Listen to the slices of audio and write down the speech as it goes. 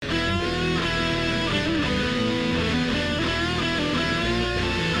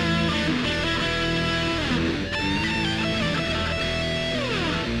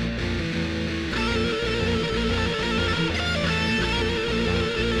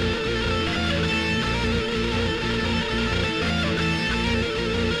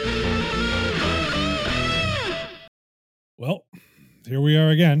here we are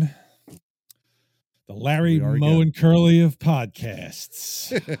again. The Larry, Moe, and Curly of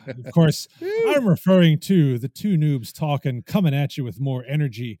podcasts. Of course, I'm referring to the Two Noobs talking, coming at you with more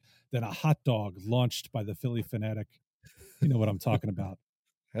energy than a hot dog launched by the Phillie Phanatic. You know what I'm talking about.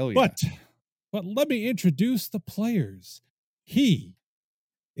 Hell yeah. But let me introduce the players. He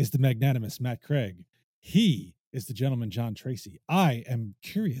is the magnanimous Matt Craig. He is the gentleman John Tracy. I am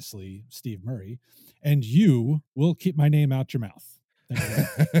curiously Steve Murray, and you will keep my name out your mouth.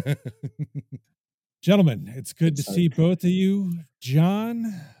 Thank you. Gentlemen, it's good to see both of you. John,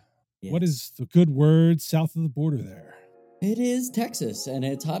 yes. What is the good word south of the border there? It is Texas, and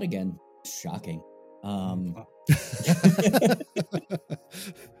it's hot again. Shocking.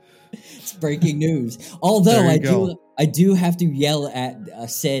 It's breaking news. Although I do have to yell at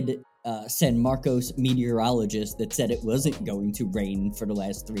said San Marcos meteorologist that said it wasn't going to rain for the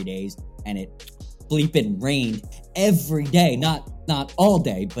last 3 days, and it bleeping rained every day. Not all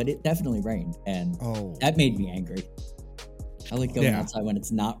day, but it definitely rained, and that made me angry. I like going outside when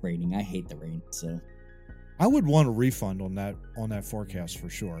it's not raining. I hate the rain, so I would want a refund on that forecast for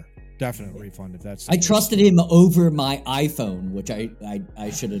sure. Definite refund if that's the I case. Trusted him over my iPhone, which I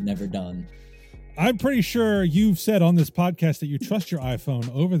should have never done. I'm pretty sure you've said on this podcast that you trust your iPhone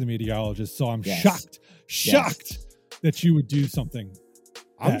over the meteorologist, so I'm shocked that you would do something.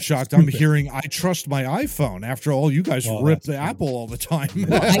 I'm shocked. Stupid. I'm hearing I trust my iPhone. After all, you guys rip the Apple all the time.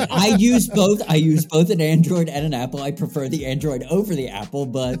 Well, I use both. I use both an Android and an Apple. I prefer the Android over the Apple,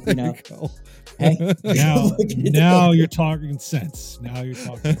 but you know. Hey, now you're talking sense. Now you're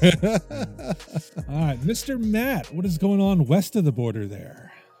talking sense. All right, Mr. Matt, what is going on west of the border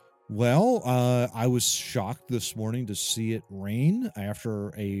there? Well, I was shocked this morning to see it rain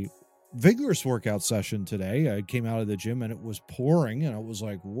after a vigorous workout session today. I came out of the gym and it was pouring, and I was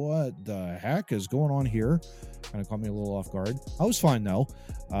like, what the heck is going on here? Kind of caught me a little off guard. I was fine though,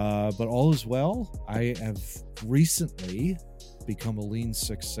 but all is well. I have recently become a Lean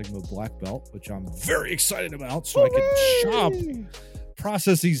Six Sigma black belt, which I'm very excited about, so I can chop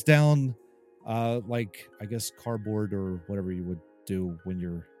processes down like I guess cardboard or whatever you would do when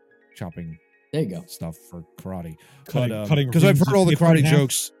you're chopping stuff for karate. Cutting because I've heard all the karate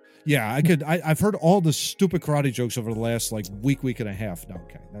jokes. Yeah, I've heard all the stupid karate jokes over the last like week and a half. No,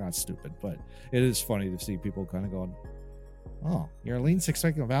 okay, they're not stupid, but it is funny to see people kind of going, "Oh, you're a Lean Six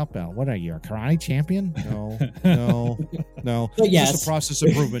Sigma black belt. What are you, a karate champion?" No. But yes, just a process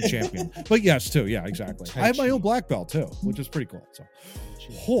improvement champion. But yes, too. Yeah, exactly. I have my own black belt too, which is pretty cool. So,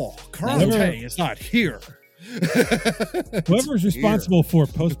 karate is not here. Whoever's responsible for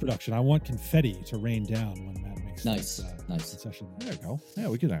post-production, I want confetti to rain down when Matt makes nice session. There you go. Yeah,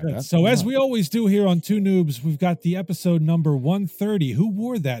 we can have that. So as we always do here on Two Noobs, we've got the episode number 130. Who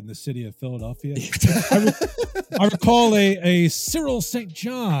wore that in the city of Philadelphia? I recall a Cyril St.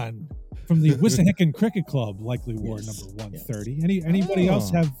 John from the Wissahickon Cricket Club likely wore number 130. Yes. Anybody else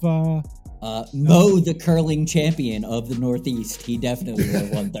have... Mo, the curling champion of the Northeast, he definitely wore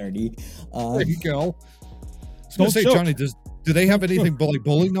 130. There you go. I was going to say, Johnny, do they have anything like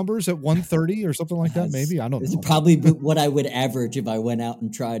bowling numbers at 130 or something like that? Maybe. I don't know. It's probably what I would average if I went out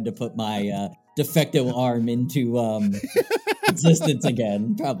and tried to put my defective arm into existence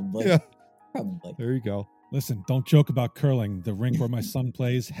again. Probably. Yeah. Probably. There you go. Listen, don't joke about curling. The rink where my son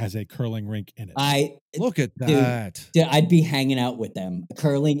plays has a curling rink in it. Look at that. Dude, I'd be hanging out with them.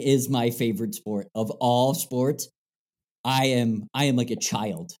 Curling is my favorite sport of all sports. I am like a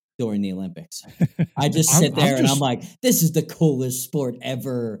child during the Olympics. I just sit there and I'm like, this is the coolest sport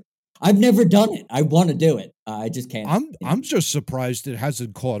ever. I've never done it. I want to do it. I just can't. I'm just surprised it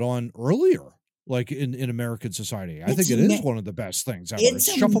hasn't caught on earlier, like in American society. I think it is one of the best things ever.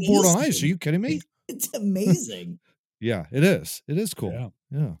 It's shuffleboard on ice. Are you kidding me? It's amazing. Yeah, it is. It is cool.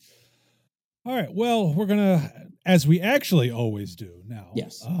 Yeah. All right. Well, we're gonna, as we actually always do now.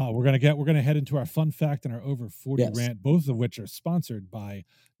 Yes. We're gonna head into our fun fact and our over 40 rant, both of which are sponsored by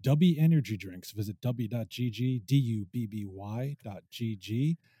Dubby Energy Drinks. Visit dubby.gg, dubby.gg.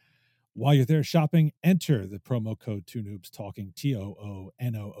 While you're there shopping, enter the promo code Two Noobs Talking, TOONOOBS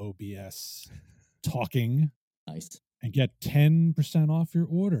Talking. Nice. And get 10% off your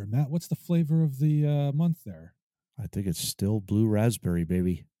order. Matt, what's the flavor of the month there? I think it's still blue raspberry,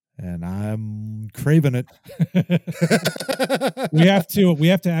 baby. And I'm craving it. we have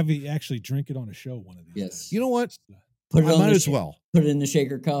to have you actually drink it on a show one of these days. You know what? Put it I might as well. Put it in the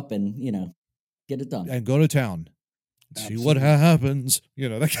shaker cup and, get it done. And go to town. See what happens.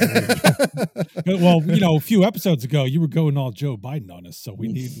 Well, a few episodes ago, you were going all Joe Biden on us, so we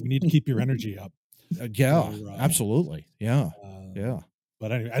need to keep your energy up. Absolutely. Yeah.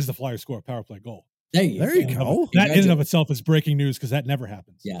 But anyway, as the Flyers score a power play goal. There you go. That in and of itself is breaking news because that never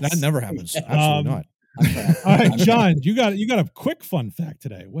happens. Yes. That never happens. Absolutely not. All right, John, you got a quick fun fact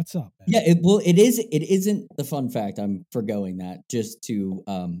today. What's up, man? Yeah, it isn't the fun fact. I'm forgoing that just to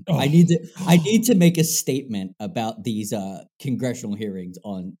I need to make a statement about these congressional hearings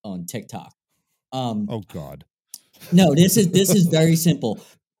on TikTok. Oh God. No, this is very simple.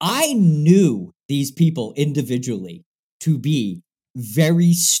 I knew these people individually to be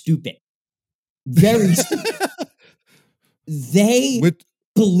very stupid. Very stupid. They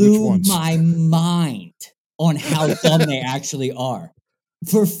blew my mind on how dumb they actually are.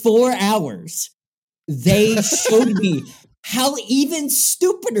 For 4 hours, they showed me how even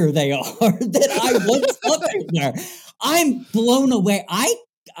stupider they are than I once thought they were. I'm blown away. I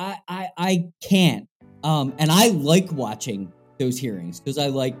can't. And I like watching those hearings because I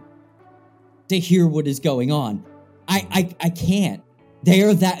like to hear what is going on. I can't. They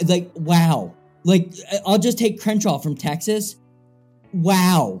are that, like, wow. Like, I'll just take Crenshaw from Texas.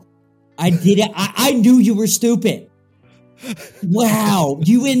 Wow. I did it. I knew you were stupid. Wow.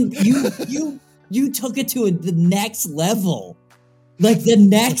 You took it to the next level. Like the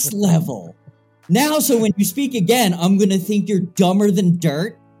next level. Now, so when you speak again, I'm going to think you're dumber than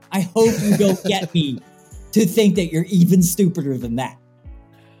dirt. I hope you don't get me to think that you're even stupider than that.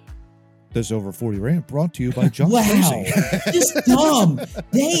 This Over 40 rant brought to you by John Wow. Tracy. Just dumb.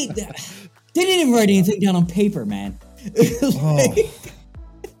 They didn't even write anything down on paper, man.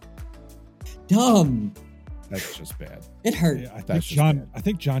 Dumb. That's just bad. It hurt. Yeah, I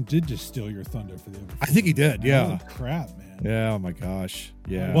think John did just steal your thunder for the over 40. I think he did. Yeah. Holy crap, man. Yeah. Oh my gosh.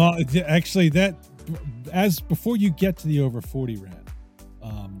 Yeah. Well, actually, before you get to the over 40 rant,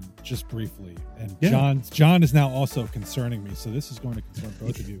 just briefly, and John is now also concerning me, so this is going to concern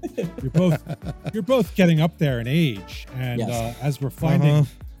both of you. You're both getting up there in age, and yes. As we're finding,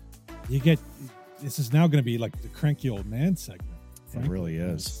 this is now going to be like the cranky old man segment. It really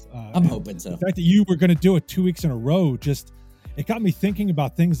is. I'm hoping so. The fact that you were going to do it 2 weeks in a row, it got me thinking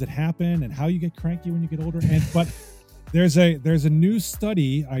about things that happen and how you get cranky when you get older. But there's a new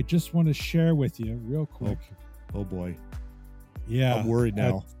study I just want to share with you real quick. Oh boy. Yeah. I'm worried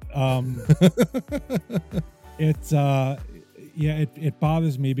now. It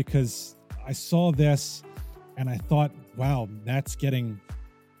bothers me because I saw this and I thought, wow, Matt's getting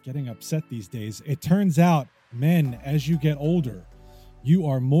upset these days. It turns out, men, as you get older, you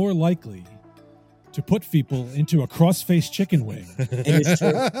are more likely to put people into a cross-faced chicken wing. It is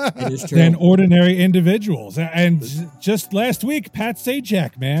true. It is true. Than ordinary individuals. And just last week, Pat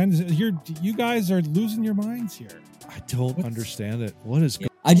Sajak, man, you guys are losing your minds here. I don't understand it. What is?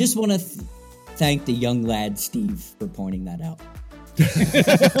 I just want to thank the young lad Steve for pointing that out.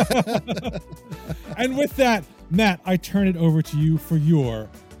 And with that, Matt, I turn it over to you for your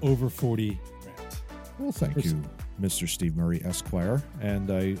over 40 rant. Well, thank you, Mr. Steve Murray, Esquire.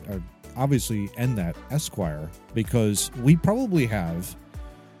 And I obviously end that Esquire because we probably have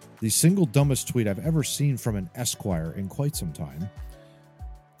the single dumbest tweet I've ever seen from an Esquire in quite some time.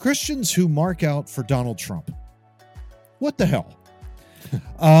 Christians who mark out for Donald Trump. What the hell?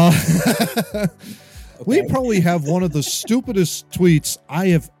 We probably have one of the stupidest tweets I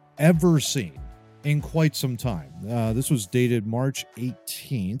have ever seen in quite some time. This was dated March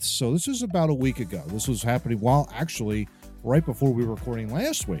 18th, so this is about a week ago. This was happening actually right before we were recording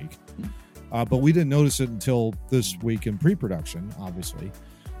last week, but we didn't notice it until this week in pre-production, obviously.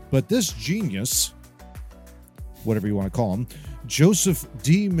 But this genius, whatever you want to call him, Joseph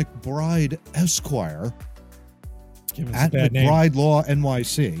D. McBride Esquire, at McBride Law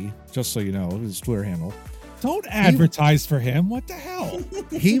NYC, just so you know, his Twitter handle. Don't advertise for him. What the hell?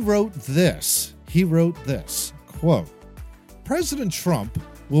 He wrote this, quote, President Trump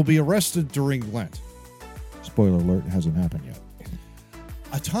will be arrested during Lent. Spoiler alert, it hasn't happened yet.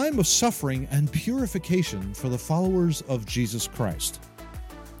 A time of suffering and purification for the followers of Jesus Christ.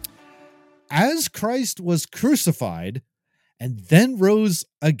 As Christ was crucified and then rose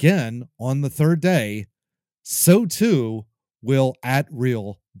again on the third day, so too will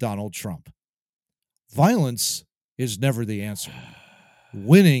 @real Donald Trump. Violence is never the answer.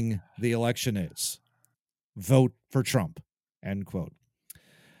 Winning the election is. Vote for Trump. End quote.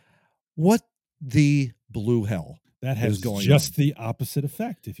 What the blue hell that has going just on? The opposite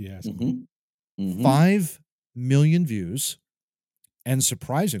effect, if you ask me. Mm-hmm. 5 million views, and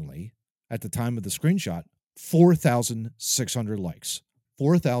surprisingly, at the time of the screenshot, 4,600 likes.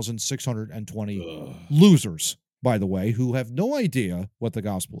 4,620 losers, by the way, who have no idea what the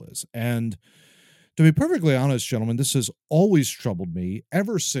gospel is. And to be perfectly honest, gentlemen, this has always troubled me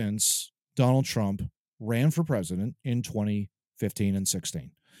ever since Donald Trump ran for president in 2015 and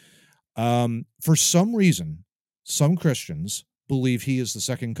 16. For some reason, some Christians believe he is the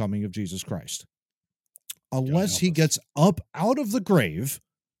second coming of Jesus Christ. Unless he gets up out of the grave,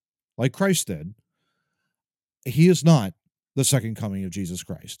 like Christ did, he is not the second coming of Jesus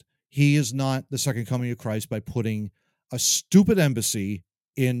Christ. He is not the second coming of Christ by putting a stupid embassy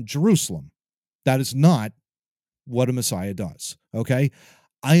in Jerusalem. That is not what a Messiah does, okay?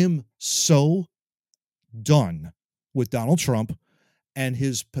 I am so done with Donald Trump and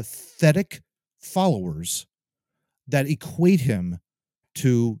his pathetic followers that equate him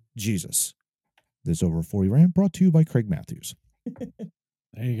to Jesus. This Over 40 rant brought to you by Craig Matthews.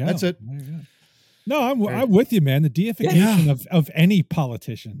 There you go. That's it. There you go. No, I'm with you, man. The deification of any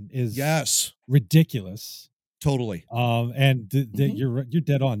politician is ridiculous. Totally. And you're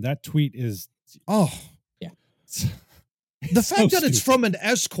dead on. That tweet is the fact that it's from an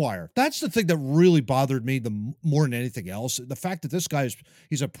Esquire, that's the thing that really bothered me more than anything else. The fact that this guy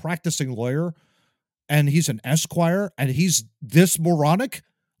he's a practicing lawyer and he's an Esquire and he's this moronic.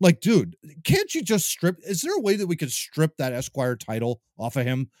 Like, dude, can't you just is there a way that we could strip that Esquire title off of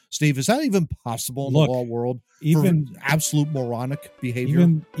him, Steve? Is that even possible in the law world? Even for absolute moronic behavior?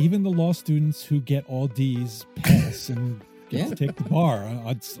 Even the law students who get all D's pass and get to take the bar.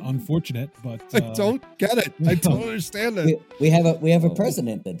 It's unfortunate, but I don't get it. I don't understand it. We have a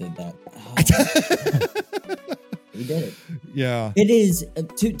president that did that. He did it. Yeah. It is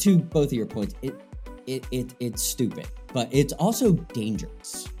to both of your points. It's stupid, but it's also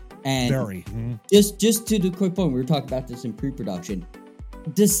dangerous. And very. Just to the quick point, we were talking about this in pre-production.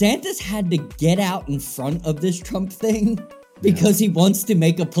 DeSantis had to get out in front of this Trump thing because he wants to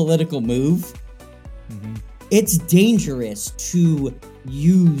make a political move. Mm-hmm. It's dangerous to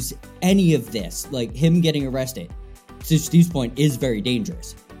use any of this, like him getting arrested. To Steve's point, is very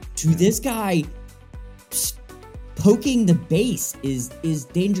dangerous. To this guy, poking the base is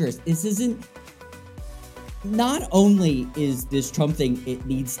dangerous. This isn't. Not only is this Trump thing, it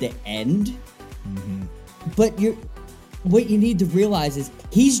needs to end, but what you need to realize is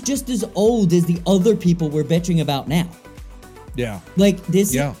he's just as old as the other people we're bitching about now. Yeah. Like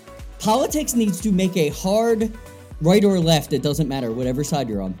this, politics needs to make a hard right or left, it doesn't matter, whatever side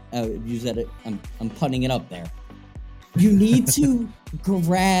you're on. Use that, I'm punning it up there. You need to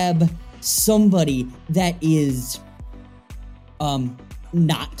grab somebody that is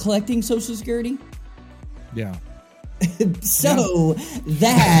not collecting Social Security. Yeah. so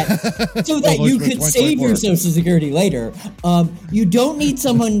that you could save your Social Security later. You don't need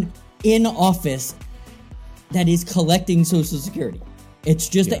someone in office that is collecting Social Security. It's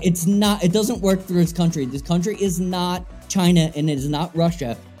just that it doesn't work for this country. This country is not China and it is not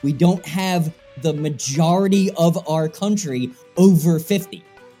Russia. We don't have the majority of our country over 50.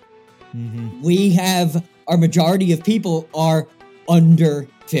 We have our majority of people are under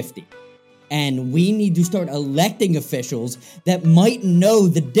 50. And we need to start electing officials that might know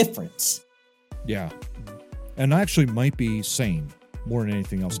the difference. Yeah. And actually might be sane more than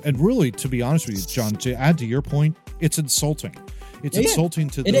anything else. And really, to be honest with you, John, to add to your point, it's insulting. It's insulting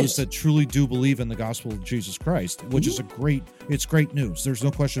to those that truly do believe in the gospel of Jesus Christ, which is it's great news. There's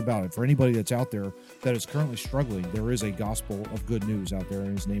no question about it. For anybody that's out there that is currently struggling, there is a gospel of good news out there,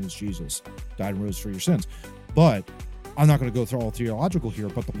 and his name is Jesus. Died and rose for your sins. But I'm not going to go through all theological here,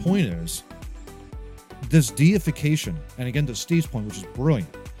 but the point is, this deification, and again to Steve's point, which is brilliant,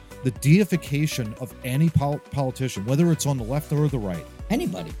 the deification of any politician, whether it's on the left or the right,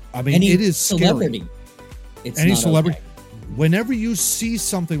 anybody, I mean, it is celebrity. Scary. It's any not celebrity. Okay. Whenever you see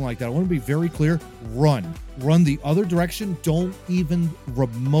something like that, I want to be very clear: run the other direction. Don't even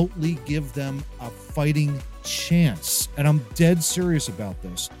remotely give them a fighting chance. And I'm dead serious about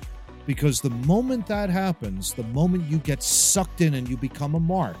this, because the moment that happens, the moment you get sucked in and you become a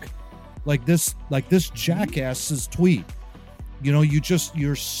mark. Like this jackass's tweet. You know,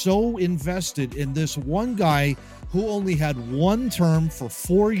 you're so invested in this one guy who only had one term for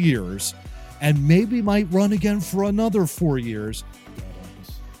 4 years and maybe might run again for another 4 years.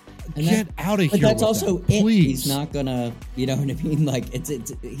 Get out of here. But that's also that, please. He's not gonna, you know what I mean? Like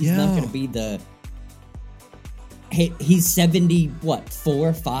he's not gonna be the. He's 70, what,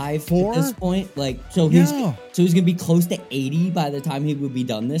 5 at this point? Like, so he's gonna be close to 80 by the time he would be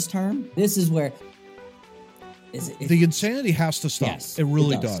done this term. This is where the insanity has to stop. Yes, it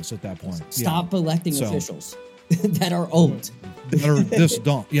really does at that point. Stop electing officials that are old. That are this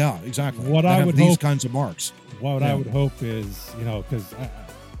dumb. Yeah, exactly. What I would these hope, kinds of marks. What I would hope is, you know, because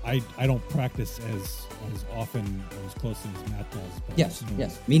I don't practice as often or as closely as Matt does. But yes,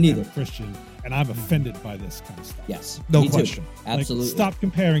 me neither. I'm a Christian, and I'm offended by this kind of stuff. Yes, no question. Absolutely. Like, stop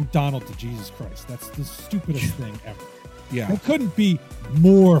comparing Donald to Jesus Christ. That's the stupidest thing ever. Yeah. They couldn't be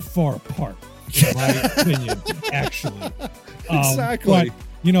more far apart, in my opinion, actually. Exactly. But,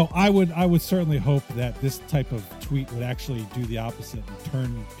 you know, I would certainly hope that this type of tweet would actually do the opposite and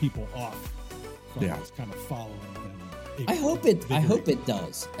turn people off from this kind of following them. I hope it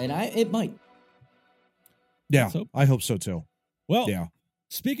does. And it might. Yeah, I hope so too. Well, yeah.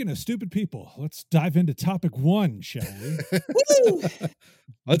 Speaking of stupid people, let's dive into topic 1, shall we?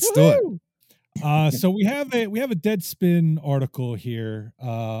 Let's do it. So we have a Deadspin article here.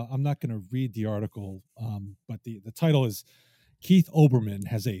 I'm not going to read the article, but the title is Keith Olbermann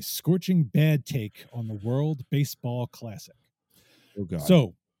has a scorching bad take on the World Baseball Classic. Oh God.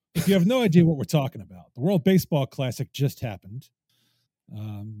 So if you have no idea what we're talking about, the World Baseball Classic just happened.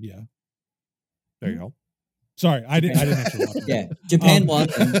 Yeah. There you go. Sorry, I didn't actually watch it. Yeah, Japan won,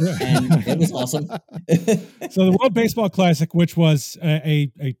 and it was awesome. So the World Baseball Classic, which was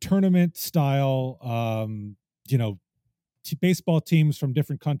a tournament style, baseball teams from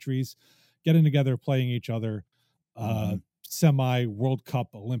different countries getting together, playing each other, semi World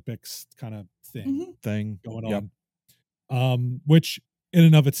Cup Olympics kind of thing going on, which in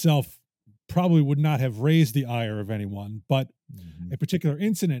and of itself probably would not have raised the ire of anyone, but a particular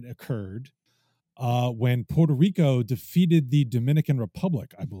incident occurred when Puerto Rico defeated the Dominican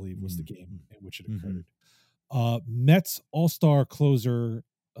Republic, I believe was the game in which it occurred. Mets all-star closer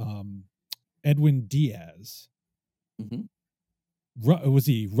Edwin Diaz, was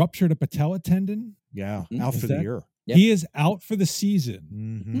he ruptured a patella tendon? Yeah, out for the year. Yep. He is out for the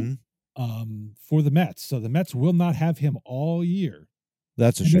season for the Mets. So the Mets will not have him all year.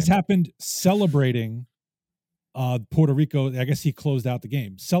 That's a shame. This happened celebrating Puerto Rico. I guess he closed out the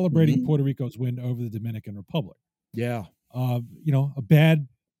game, celebrating Puerto Rico's win over the Dominican Republic. Yeah. A bad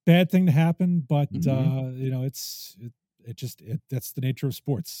thing to happen, but that's the nature of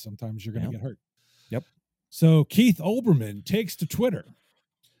sports. Sometimes you're going to get hurt. Yep. So Keith Olbermann takes to Twitter,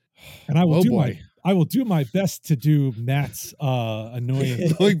 and I will do my best to do Matt's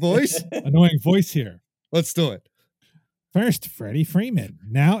annoying voice here. Let's do it. First, Freddie Freeman,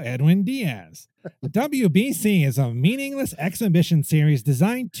 now Edwin Diaz. The WBC is a meaningless exhibition series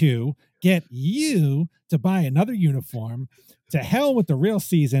designed to get you to buy another uniform, to hell with the real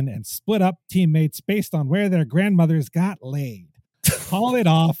season, and split up teammates based on where their grandmothers got laid. Call it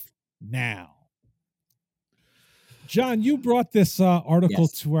off now. John, you brought this article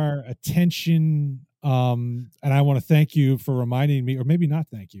to our attention, and I want to thank you for reminding me, or maybe not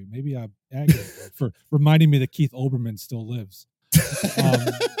thank you, maybe I for reminding me that Keith Olbermann still lives.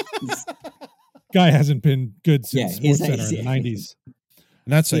 Guy hasn't been good since SportsCenter in the 90s.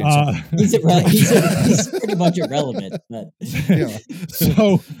 And that's he's pretty much irrelevant. But.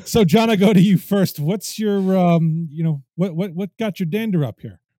 So John, I go to you first. What's your what got your dander up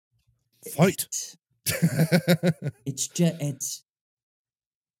here? Fight. He's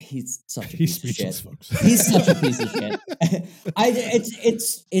such a piece of shit. Folks. He's such a piece of shit.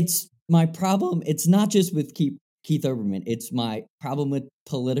 It's my problem. It's not just with Keith Olbermann. It's my problem with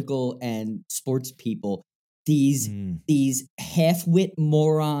political and sports people. These half-wit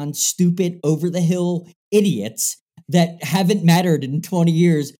morons, stupid, over-the-hill idiots that haven't mattered in 20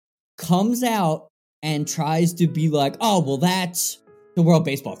 years comes out and tries to be like, oh, well, that's the World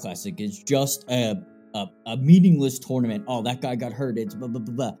Baseball Classic. It's just a meaningless tournament. Oh, that guy got hurt. It's blah, blah,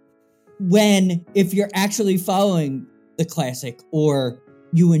 blah, blah. When, if you're actually following the Classic or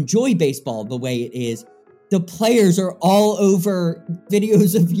you enjoy baseball the way it is, the players are all over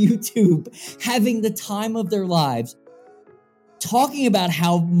videos of YouTube having the time of their lives, talking about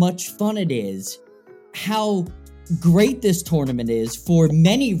how much fun it is, how great this tournament is for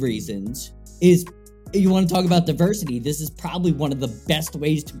many reasons. You want to talk about diversity, this is probably one of the best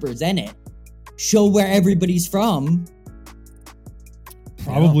ways to present it. Show where everybody's from.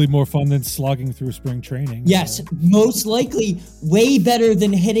 Probably more fun than slogging through spring training. Yes, most likely way better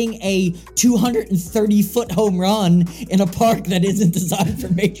than hitting a 230-foot home run in a park that isn't designed for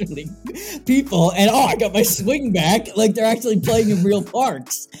major league people. And I got my swing back. Like they're actually playing in real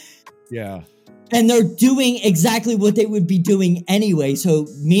parks. Yeah. And they're doing exactly what they would be doing anyway. So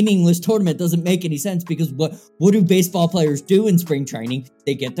meaningless tournament doesn't make any sense because what do baseball players do in spring training?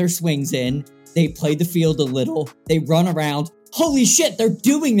 They get their swings in. They play the field a little. They run around. Holy shit, they're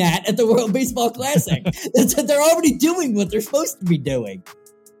doing that at the World Baseball Classic. They're already doing what they're supposed to be doing.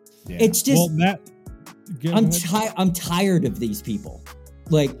 Yeah. It's just, I'm tired of these people.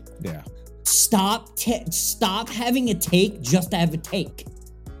 Like, stop having a take just to have a take.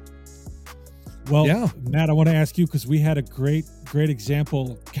 Well, Matt, I want to ask you because we had a great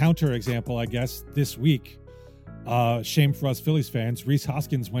example, counter example, I guess, this week Shame for us Phillies fans. Rhys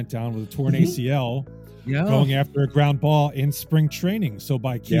Hoskins went down with a torn ACL Yeah. going after a ground ball in spring training. So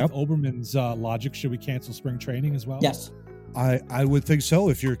by Keith Olbermann's logic, should we cancel spring training as well? Yes. I would think so.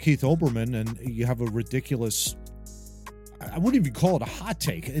 If you're Keith Olbermann and you have a ridiculous, I wouldn't even call it a hot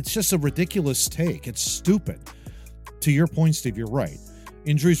take. It's just a ridiculous take. It's stupid. To your point, Steve, you're right.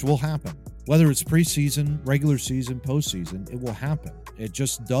 Injuries will happen. Whether it's preseason, regular season, postseason, it will happen. It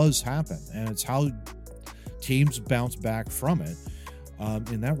just does happen. And it's how teams bounce back from it.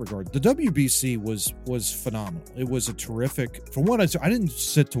 In that regard, the WBC was phenomenal. It was a terrific. From what I didn't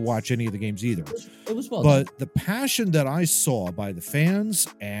sit to watch any of the games either. It was well but done. the passion that I saw by the fans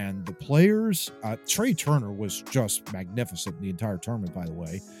and the players, Trey Turner was just magnificent the entire tournament. By the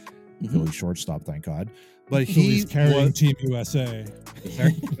way, Philly shortstop, thank God. But he's carrying Team USA.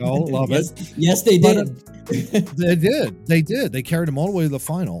 Love it. Yes, they did. They did. They carried him all the way to the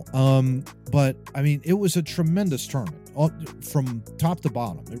final. But I mean, it was a tremendous tournament from top to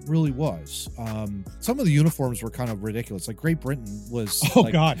bottom. It really was. Some of the uniforms were kind of ridiculous. Like Great Britain was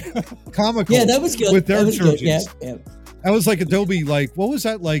comical. Yeah, that was good. With their jerseys. Yeah. That was like Adobe, like, what was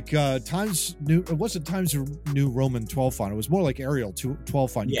that? Like Times New, it wasn't Times New Roman 12 font. It was more like Arial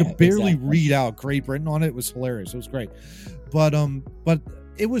 12 font. You could barely read out Great Britain on it. It was hilarious. It was great. But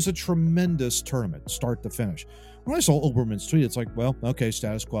it was a tremendous tournament, start to finish. When I saw Olbermann's tweet, it's like, well, okay,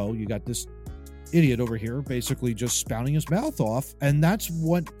 status quo. You got this idiot over here basically just spouting his mouth off. And that's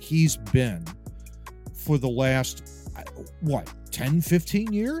what he's been for the last, 10,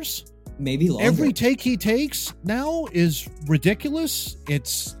 15 years? Maybe longer. Every take he takes now is ridiculous.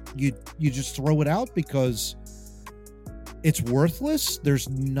 It's you just throw it out because it's worthless. There's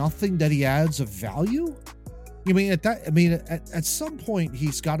nothing that he adds of value. At some point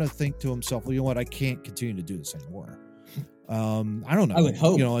he's got to think to himself, well, you know what, I can't continue to do this anymore. I don't know. I would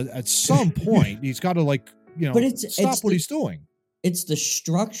hope. At some point he's got to but stop what he's doing. It's the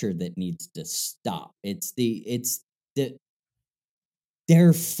structure that needs to stop. It's the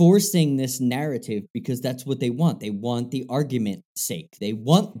they're forcing this narrative because that's what they want. They want the argument's sake. They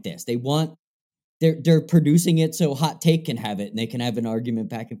want this. They're producing it so Hot Take can have it and they can have an argument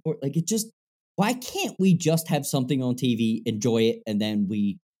back and forth. Like why can't we just have something on TV, enjoy it, and then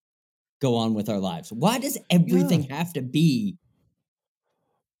we go on with our lives? Why does everything have to be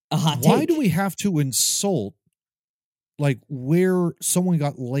a hot take? Why do we have to insult like where someone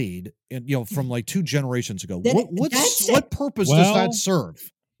got laid and from like 2 generations ago? What purpose does that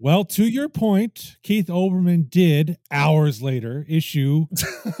serve? Well, to your point, Keith Olbermann did hours later issue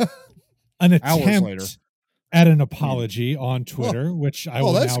an attempt at an apology on Twitter, which I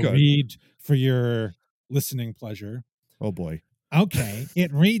will now read for your listening pleasure. Oh boy. Okay.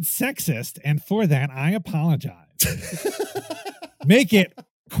 It reads sexist, and for that I apologize. Make it,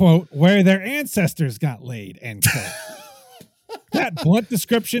 quote, where their ancestors got laid, end quote. That blunt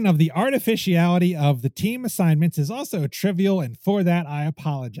description of the artificiality of the team assignments is also trivial, and for that I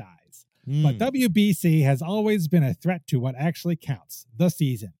apologize. But WBC has always been a threat to what actually counts. The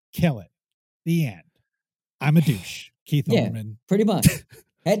season. Kill it. The end. I'm a douche. Keith Olbermann. Pretty much.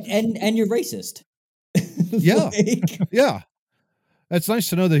 And you're racist. Yeah. Yeah. It's nice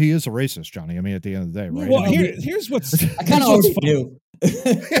to know that he is a racist, Johnny. I mean, at the end of the day, right? Well, here's what's I kind of already knew.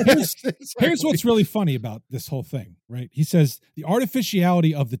 Here's what's really funny about this whole thing, right? He says the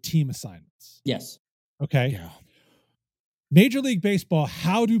artificiality of the team assignments. Yes. Okay. Yeah. Major League Baseball,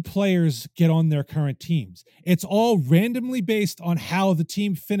 how do players get on their current teams? It's all randomly based on how the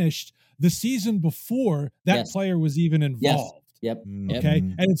team finished the season before that player was even involved. Yes. Yep. Okay.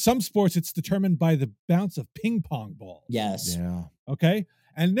 And in some sports, it's determined by the bounce of ping pong balls. Yes. Yeah. Okay.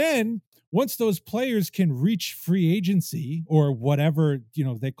 And then once those players can reach free agency or whatever,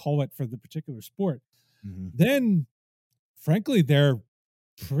 they call it for the particular sport, then frankly, they're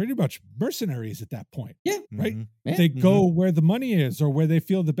pretty much mercenaries at that point. Yeah. Right. Yeah. They go where the money is or where they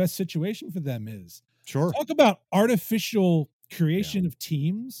feel the best situation for them is. Sure. Talk about artificial creation of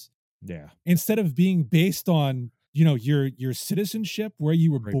teams. Yeah. Instead of being based on, your citizenship, where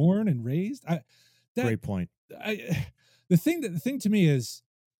you were born and raised. Great point. The thing to me is,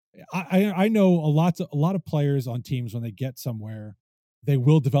 I know a lot of players on teams, when they get somewhere, they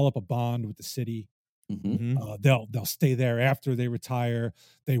will develop a bond with the city. They'll stay there after they retire.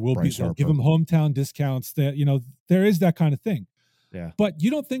 They'll give them hometown discounts. That there is that kind of thing. Yeah. But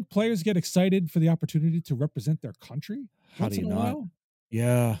you don't think players get excited for the opportunity to represent their country? How do you not?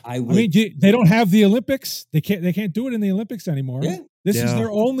 Yeah. I mean, they don't have the Olympics. They can't do it in the Olympics anymore. Yeah. This is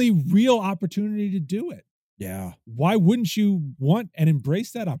their only real opportunity to do it. Yeah. Why wouldn't you want and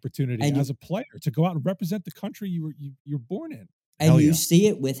embrace that opportunity as a player to go out and represent the country you're born in? And you see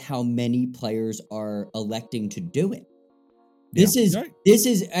it with how many players are electing to do it. This is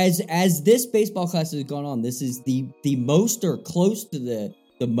as this baseball class has gone on, this is the most or close to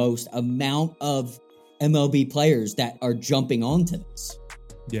the most amount of MLB players that are jumping onto this.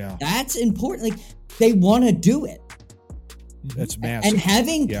 Yeah. That's important. Like, they want to do it. That's massive. And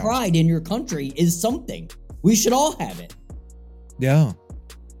having pride in your country is something. We should all have it. Yeah.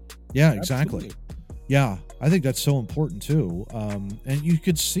 Yeah, exactly. Absolutely. Yeah, I think that's so important too. And you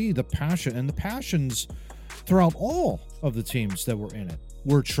could see the passion, and the passions throughout all of the teams that were in it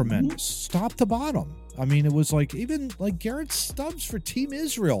were tremendous, top to bottom. I mean, it was like, even like Garrett Stubbs for Team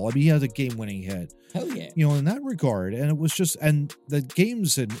Israel. I mean, he had a game-winning hit. Hell yeah. You know, in that regard. And it was just, and the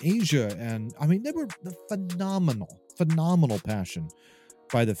games in Asia, and I mean, they were phenomenal passion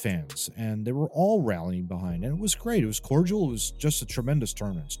by the fans, and they were all rallying behind, and it was great. It was cordial. It was just a tremendous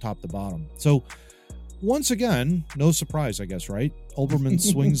tournament, top to bottom. So once again, no surprise, I guess, right? Olbermann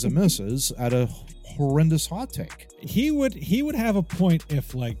swings and misses at a horrendous hot take. He would have a point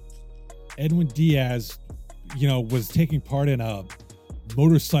if, like, Edwin Diaz, you know, was taking part in a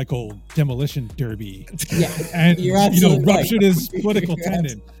motorcycle demolition derby, and ruptured his political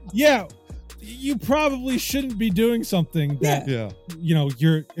tendon. Yeah, you probably shouldn't be doing something that you know,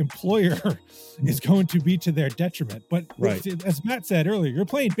 your employer is going to be to their detriment. But as Matt said earlier, you're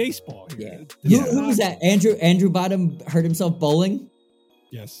playing baseball here. Who was that? Andrew Bottom hurt himself bowling.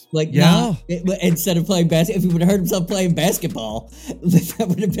 Yes. Instead of playing basketball, if he would have hurt himself playing basketball, that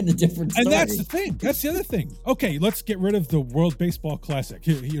would have been a different story. And that's the thing. That's the other thing. Okay, let's get rid of the World Baseball Classic.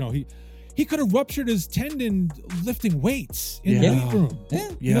 He could have ruptured his tendon lifting weights in the weight room.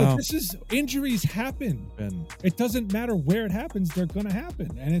 Yeah. You know, injuries happen. And it doesn't matter where it happens, they're going to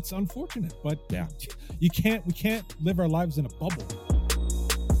happen. And it's unfortunate, but we can't live our lives in a bubble.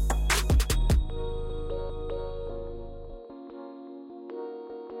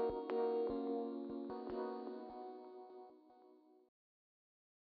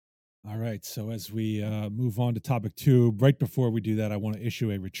 All right, so as we move on to topic 2, right before we do that, I want to issue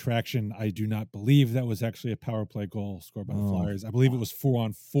a retraction. I do not believe that was actually a power play goal scored by the Flyers. I believe it was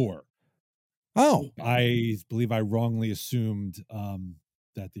 4-on-4. Oh. I believe I wrongly assumed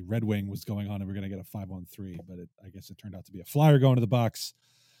that the Red Wing was going on and we're going to get a 5-on-3, but I guess it turned out to be a Flyer going to the box.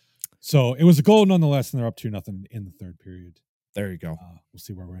 So it was a goal nonetheless, and they're up 2-0 in the third period. There you go. We'll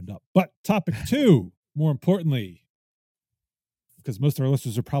see where we end up. But topic 2, more importantly, because most of our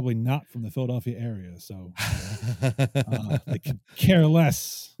listeners are probably not from the Philadelphia area, so they could care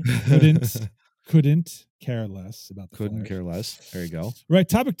less. Couldn't care less about the Flyers. Care less. There you go. Right.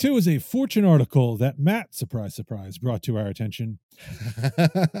 Topic 2 is a Fortune article that Matt, surprise, surprise, brought to our attention.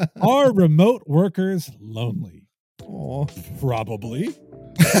 Are remote workers lonely? Oh, probably.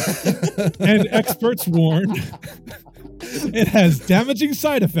 And experts warn it has damaging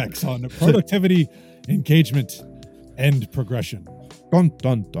side effects on productivity, engagement, and progression. Dun,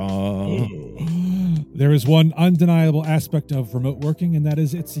 dun, dun. There is one undeniable aspect of remote working, and that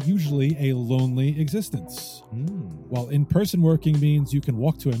is it's usually a lonely existence. While in-person working means you can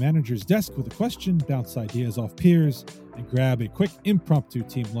walk to a manager's desk with a question, bounce ideas off peers, and grab a quick impromptu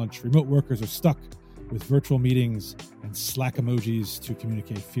team lunch, remote workers are stuck with virtual meetings and Slack emojis to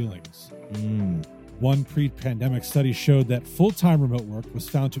communicate feelings. One pre-pandemic study showed that full-time remote work was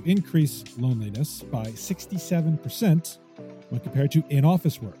found to increase loneliness by 67% when compared to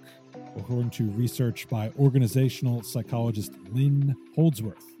in-office work, according to research by organizational psychologist Lynn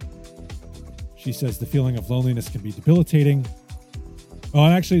Holdsworth. She says the feeling of loneliness can be debilitating. Oh,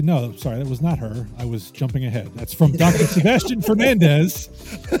 and actually, no, sorry, that was not her. I was jumping ahead. That's from Dr. Sebastian Fernandez,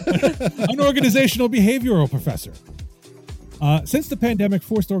 an organizational behavioral professor. Since the pandemic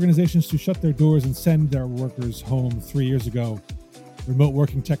forced organizations to shut their doors and send their workers home 3 years ago, remote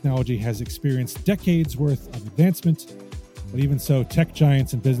working technology has experienced decades worth of advancement. But even so, tech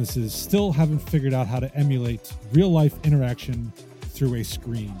giants and businesses still haven't figured out how to emulate real-life interaction through a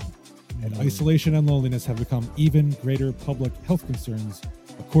screen. And isolation and loneliness have become even greater public health concerns,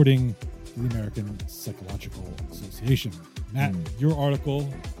 according to the American Psychological Association. Matt, your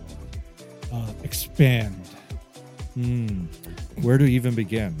article, expand. Where to even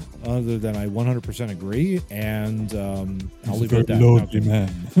begin? Other than I 100% agree, and I'll leave it at that. Lonely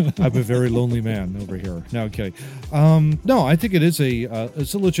man. I'm a very lonely man over here. No, okay. No, I think it is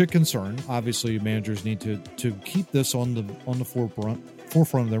it's a legit concern. Obviously, managers need to keep this on the forefront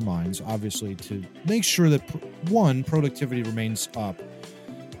of their minds. Obviously, to make sure that productivity remains up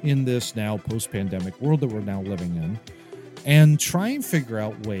in this now post-pandemic world that we're now living in. And try and figure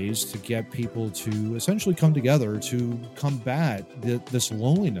out ways to get people to essentially come together to combat this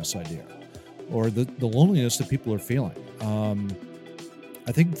loneliness idea, or the loneliness that people are feeling.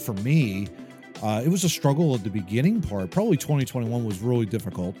 I think for me, it was a struggle at the beginning part. Probably 2021 was really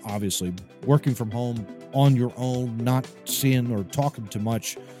difficult, obviously. Working from home on your own, not seeing or talking too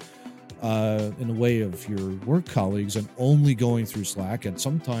much in the way of your work colleagues, and only going through Slack, and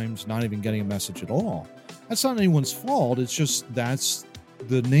sometimes not even getting a message at all. That's not anyone's fault. It's just that's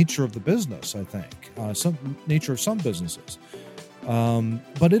the nature of the business, I think. Some nature of some businesses.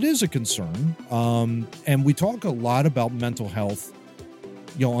 But it is a concern. And we talk a lot about mental health,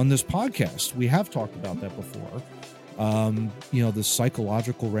 on this podcast. We have talked about that before. The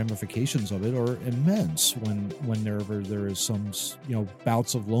psychological ramifications of it are immense whenever there is some,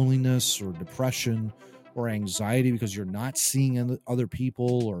 bouts of loneliness or depression or anxiety because you're not seeing other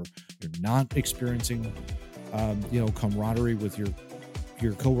people, or you're not experiencing, camaraderie with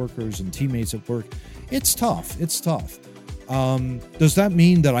your coworkers and teammates at work. It's tough. Does that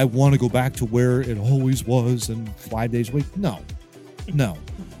mean that I want to go back to where it always was and 5 days a week? No.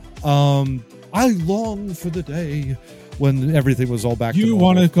 I long for the day when everything was all back to normal. You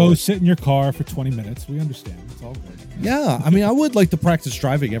want to go sit in your car for 20 minutes. We understand. It's all good. Yeah. I mean, I would like to practice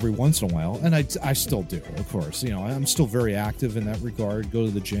driving every once in a while, and I still do, of course. I'm still very active in that regard. Go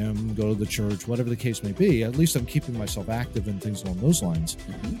to the gym, go to the church, whatever the case may be. At least I'm keeping myself active and things along those lines.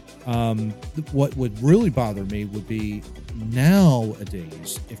 What would really bother me would be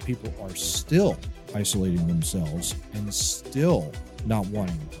nowadays if people are still isolating themselves and still not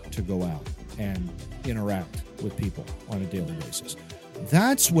wanting to go out and interact with people on a daily basis.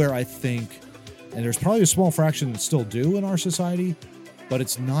 That's where I think, and there's probably a small fraction that still do in our society, but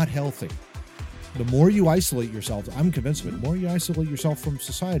it's not healthy. The more you isolate yourself, I'm convinced of it, the more you isolate yourself from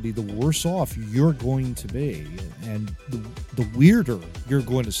society, the worse off you're going to be, and the weirder you're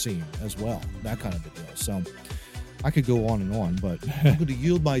going to seem as well, that kind of a deal. So I could go on and on, but I'm going to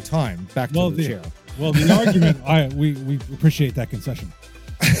yield my time back to the chair. Well, the argument, we appreciate that concession.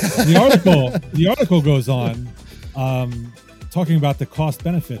 The article goes on talking about the cost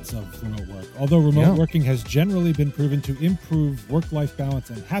benefits of remote work. Although remote working has generally been proven to improve work-life balance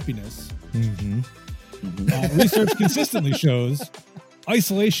and happiness, research consistently shows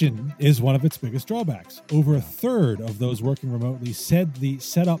isolation is one of its biggest drawbacks. Over a third of those working remotely said the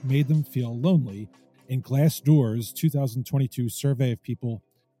setup made them feel lonely in Glassdoor's 2022 survey of people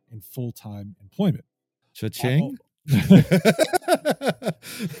in full-time employment. Cha-ching.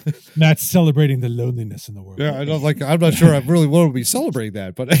 Matt's celebrating the loneliness in the world. Yeah, I'm not sure I really want to be celebrating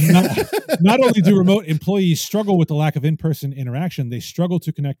that, but not only do remote employees struggle with the lack of in-person interaction, they struggle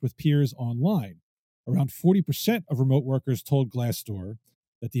to connect with peers online. Around 40% of remote workers told Glassdoor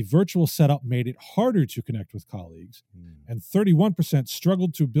that the virtual setup made it harder to connect with colleagues, and 31%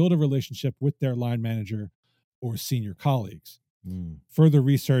 struggled to build a relationship with their line manager or senior colleagues. Further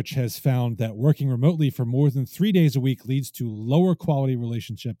research has found that working remotely for more than 3 days a week leads to lower quality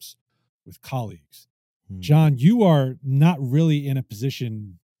relationships with colleagues. John, you are not really in a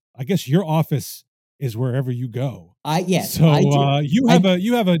position, I guess your office is wherever you go. Yes. So you have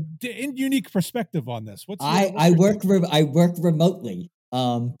a unique perspective on this. I work remotely,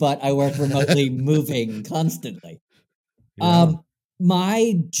 but I work remotely moving constantly. Yeah.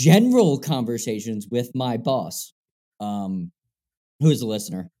 My general conversations with my boss, who's a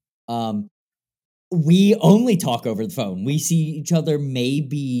listener, we only talk over the phone. We see each other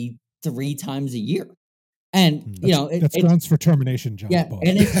maybe 3 times a year. And that's grounds for termination, John. Yeah,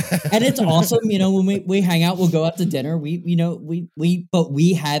 and it's awesome. When we hang out, we'll go out to dinner. We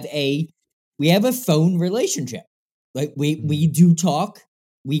have a phone relationship. Like we do talk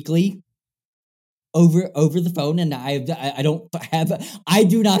weekly over the phone, and I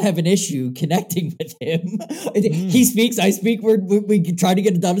do not have an issue connecting with him. He speaks, I speak. We try to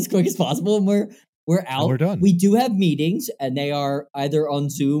get it done as quick as possible, and we're out. We're done. We do have meetings, and they are either on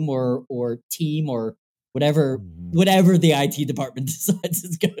Zoom or Team or whatever the IT department decides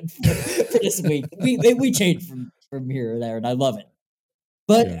is good for this week. We change from here or there, and I love it.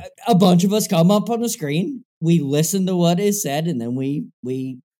 But a bunch of us come up on the screen, we listen to what is said, and then we.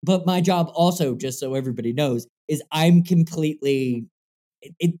 But my job also, just so everybody knows, is I'm completely.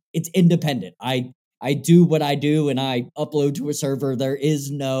 It's independent. I do what I do, and I upload to a server. There is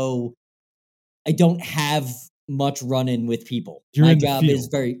no. I don't have much run-in with people. My job is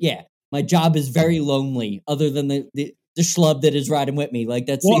My job is very lonely, other than the schlub that is riding with me. Like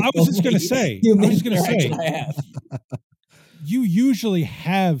that's. Well, I was just going to say. You usually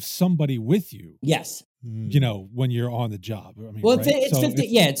have somebody with you. Yes. When you're on the job. I mean, well, right? it's 50.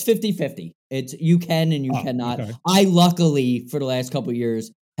 It's 50-50. It's you can and you cannot. Okay. I luckily for the last couple of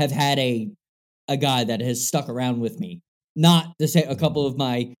years have had a guy that has stuck around with me. Not to say a couple of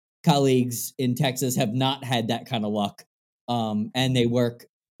my colleagues in Texas have not had that kind of luck. and they work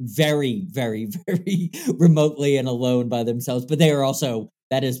very, very, very remotely and alone by themselves. But they are also,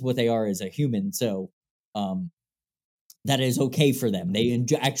 that is what they are as a human. So that is okay for them. They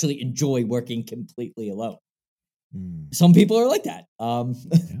actually enjoy working completely alone. Some people are like that.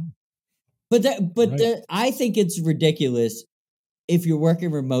 But I think it's ridiculous if you're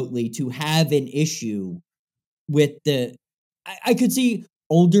working remotely to have an issue with I could see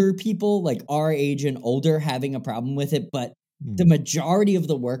older people like our age and older having a problem with it, but the majority of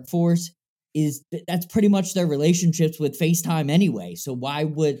the workforce that's pretty much their relationships with FaceTime anyway. So why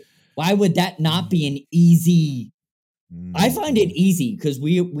would that not be an easy? I find it easy because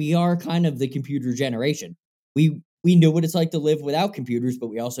we are kind of the computer generation. We know what it's like to live without computers, but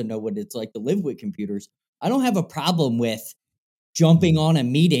we also know what it's like to live with computers. I don't have a problem with jumping on a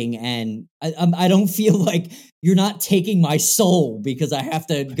meeting, and I don't feel like you're not taking my soul because I have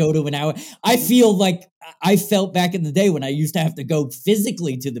to go to an hour. I feel like I felt back in the day when I used to have to go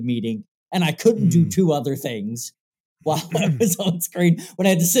physically to the meeting and I couldn't do two other things while I was on screen, when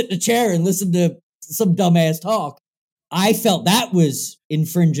I had to sit in a chair and listen to some dumbass talk. I felt that was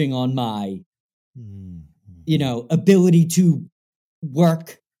infringing on my, ability to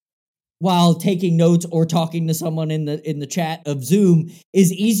work while taking notes or talking to someone in the chat of Zoom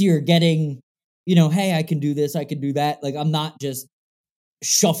is easier getting, hey, I can do this, I can do that. Like, I'm not just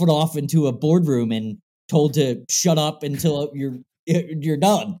shuffled off into a boardroom and told to shut up until you're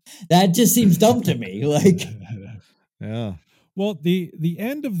done. That just seems dumb to me. Like, yeah. Well, the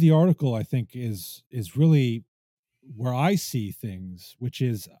end of the article, I think, is really where I see things, which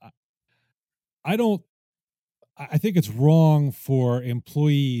is I think it's wrong for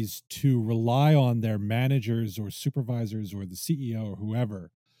employees to rely on their managers or supervisors or the CEO or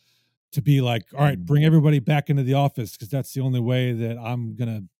whoever to be like, all right, bring everybody back into the office because that's the only way that I'm going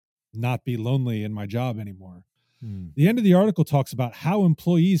to not be lonely in my job anymore. The end of the article talks about how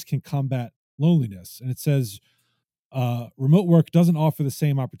employees can combat loneliness. And it says, remote work doesn't offer the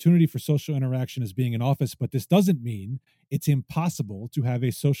same opportunity for social interaction as being in office, but this doesn't mean it's impossible to have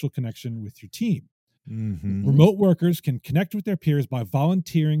a social connection with your team. Remote workers can connect with their peers by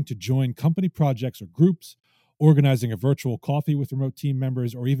volunteering to join company projects or groups, organizing a virtual coffee with remote team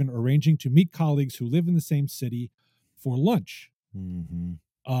members, or even arranging to meet colleagues who live in the same city for lunch.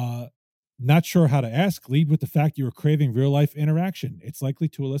 Not sure how to ask? Lead with the fact you are craving real-life interaction. It's likely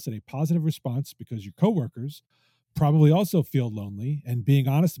to elicit a positive response because your coworkers probably also feel lonely, and being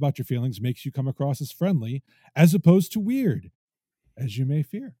honest about your feelings makes you come across as friendly as opposed to weird, as you may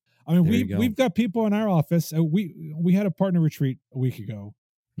fear. I mean, we've got people in our office. We had a partner retreat a week ago,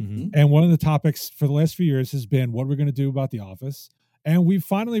 and one of the topics for the last few years has been what we're going to do about the office. And we've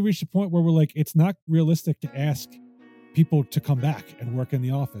finally reached a point where we're like, it's not realistic to ask people to come back and work in the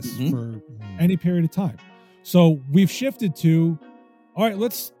office for any period of time. So we've shifted to, all right,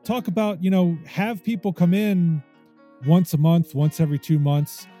 let's talk about, have people come in once a month, once every 2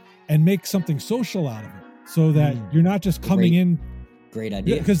 months, and make something social out of it so that you're not just coming in. Great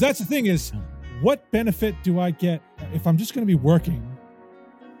idea. Because that's the thing is, what benefit do I get if I'm just going to be working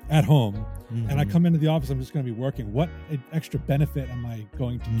at home and I come into the office, I'm just going to be working? What extra benefit am I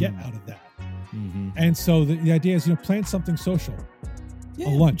going to get out of that? And so the idea is, plan something social, a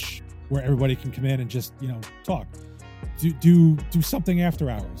lunch where everybody can come in and just, talk, do something after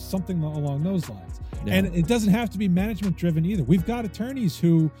hours, something along those lines. Yeah. And it doesn't have to be management driven either. We've got attorneys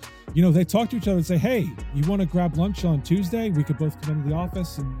who, they talk to each other and say, hey, you want to grab lunch on Tuesday? We could both come into the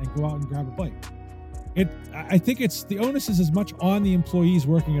office and go out and grab a bite. I think the onus is as much on the employees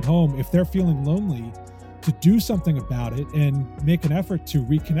working at home, if they're feeling lonely, to do something about it and make an effort to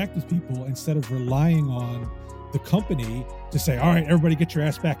reconnect with people instead of relying on the company to say, all right, everybody get your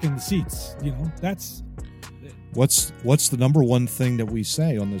ass back in the seats. That's... What's the number one thing that we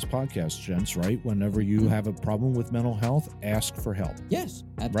say on this podcast, gents, right? Whenever you have a problem with mental health, ask for help. Yes,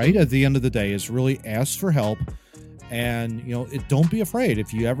 absolutely. Right? At the end of the day, is really ask for help. And, don't be afraid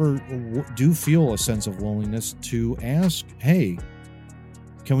if you ever do feel a sense of loneliness to ask, hey,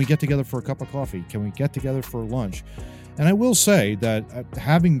 can we get together for a cup of coffee? Can we get together for lunch? And I will say that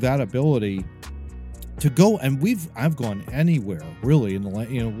having that ability to go, and I've gone anywhere really in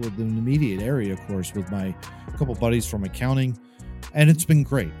within the immediate area, of course, with my couple buddies from accounting, and it's been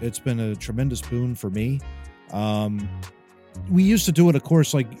great. It's been a tremendous boon for me. We used to do it, of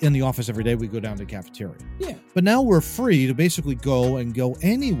course, like in the office every day. We go down to the cafeteria. Yeah. But now we're free to basically go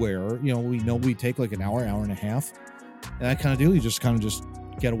anywhere. We take like an hour and a half, and that kind of deal. You just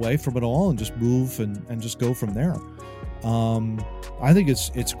get away from it all and just move and just go from there. I think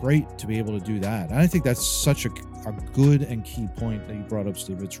it's great to be able to do that. And I think that's such a good and key point that you brought up,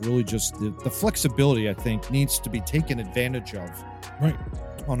 Steve. It's really just the flexibility, I think, needs to be taken advantage of, right,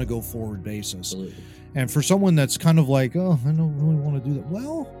 on a go forward basis. Absolutely. And for someone that's kind of like, oh, I don't really want to do that.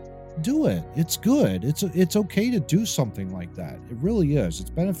 Well, do it. It's good. It's okay to do something like that. It really is. It's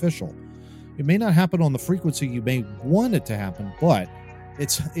beneficial. It may not happen on the frequency you may want it to happen, but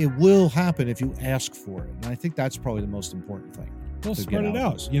it will happen if you ask for it. And I think that's probably the most important thing. Well, spread it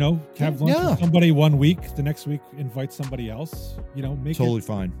out. Have lunch Yeah. with somebody one week, the next week invite somebody else. Make Totally it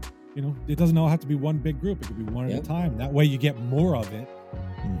fine. It doesn't all have to be one big group. It could be one at a time. That way you get more of it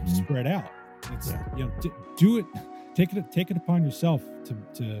spread out. It's do it. Take it upon yourself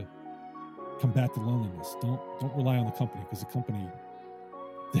to combat the loneliness. Don't rely on the company, because the company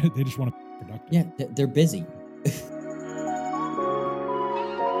they just want to be productive. Yeah, they're busy.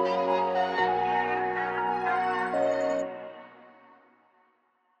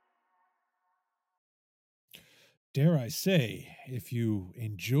 Dare I say, if you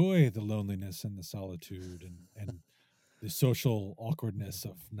enjoy the loneliness and the solitude and the social awkwardness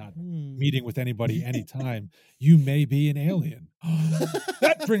of not meeting with anybody anytime, you may be an alien.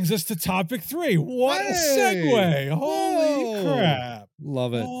 That brings us to topic 3. What a segue. Holy crap.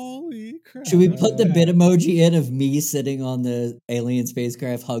 Love it. Holy crap. Should we put the bit emoji in of me sitting on the alien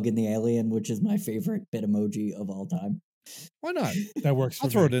spacecraft hugging the alien, which is my favorite bit emoji of all time? Why not? That works for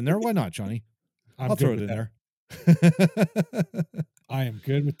I'll throw it in there. Why not, Johnny? I'll throw it in there. I am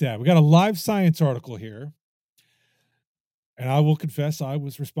good with that. We got a live science article here. And I will confess, I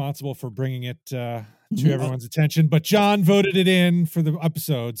was responsible for bringing it to everyone's attention, but John voted it in for the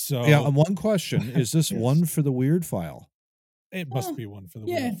episode. So yeah, and one question, is this one for the weird file? It must be one for the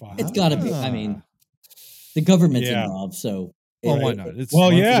weird file. It's got to be. I mean, the government's involved, so. Well, why not?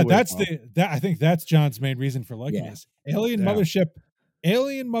 I think that's John's main reason for liking this. Alien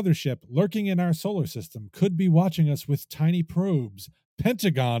mothership lurking in our solar system could be watching us with tiny probes,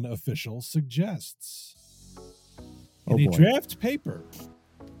 Pentagon official suggests. In a draft paper,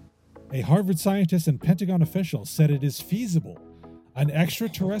 a Harvard scientist and Pentagon official said it is feasible an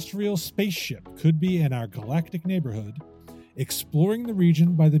extraterrestrial spaceship could be in our galactic neighborhood, exploring the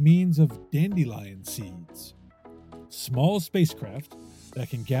region by the means of dandelion seeds, small spacecraft that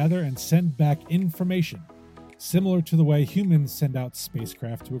can gather and send back information, similar to the way humans send out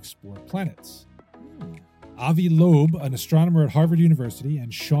spacecraft to explore planets. Avi Loeb, an astronomer at Harvard University,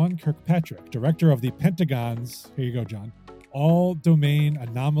 and Sean Kirkpatrick, director of the Pentagon's, here you go, John, All-Domain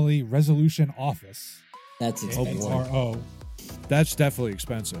Anomaly Resolution Office. That's expensive. ARO. That's definitely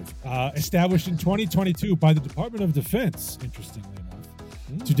expensive. Established in 2022 by the Department of Defense, interestingly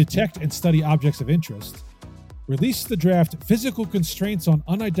enough, to detect and study objects of interest, released the draft Physical Constraints on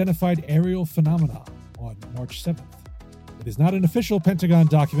Unidentified Aerial Phenomena on March 7th. It is not an official Pentagon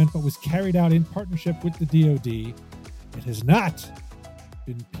document, but was carried out in partnership with the DoD. It has not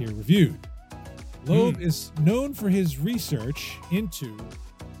been peer-reviewed. Loeb is known for his research into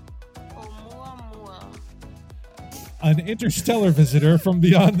an interstellar visitor from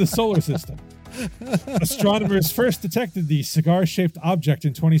beyond the solar system. Astronomers first detected the cigar-shaped object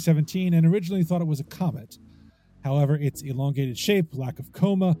in 2017 and originally thought it was a comet. However, its elongated shape, lack of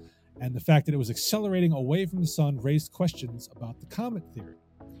coma, and the fact that it was accelerating away from the sun raised questions about the comet theory.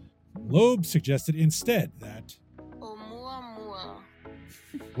 Loeb suggested instead that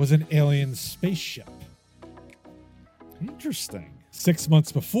was an alien spaceship. Interesting. 6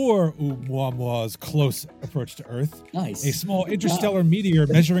 months before Oumuamua's close approach to Earth, a small interstellar meteor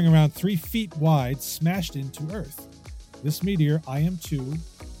measuring around 3 feet wide smashed into Earth. This meteor, IM-2,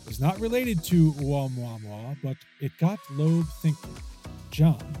 is not related to Oumuamua, but it got Loeb thinking.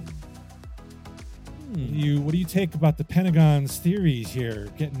 John, what do you take about the Pentagon's theories here,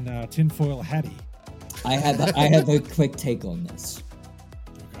 getting tinfoil hatty? I have a quick take on this.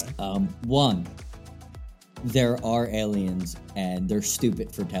 Okay. One, there are aliens, and they're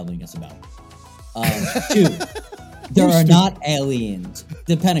stupid for telling us about it. 2, there are not aliens.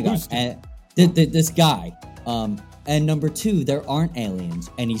 The Pentagon, this guy. And number 2, there aren't aliens,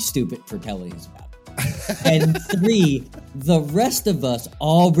 and he's stupid for telling us about it. And 3, the rest of us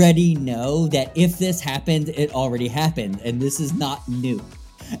already know that if this happened, it already happened, and this is not new.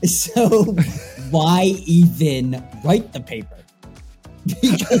 So why even write the paper?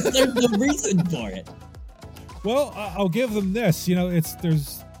 Because there's no reason for it. Well, I'll give them this.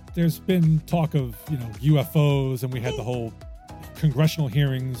 There's been talk of UFOs, and we had the whole congressional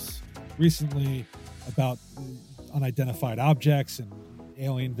hearings recently about unidentified objects and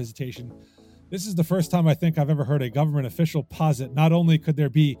alien visitation. This is the first time I think I've ever heard a government official posit not only could there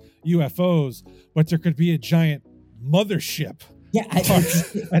be UFOs, but there could be a giant mothership Yeah,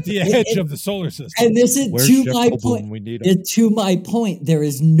 at the edge of the solar system. And this is Where's to Jeff my Goldblum point. when we need him? To my point, there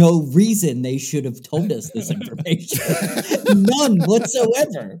is no reason they should have told us this information. None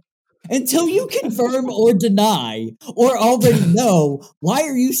whatsoever. Until you confirm or deny or already know, why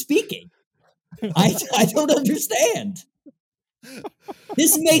are you speaking? I don't understand.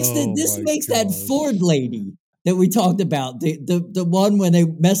 This makes that Ford lady that we talked about, the one when they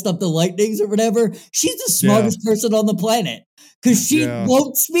messed up the lightnings or whatever. She's the smartest person on the planet because she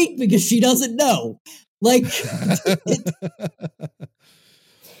won't speak because she doesn't know. Like,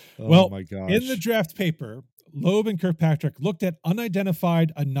 oh my gosh! In the draft paper, Loeb and Kirkpatrick looked at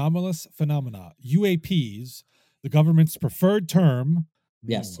unidentified anomalous phenomena, UAPs, the government's preferred term,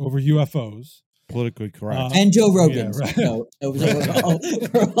 over UFOs. Politically correct. And Joe Rogan. Yeah, right. So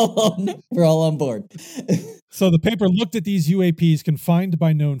we're all on board. So the paper looked at these UAPs confined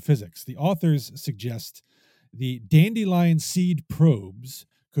by known physics. The authors suggest the dandelion seed probes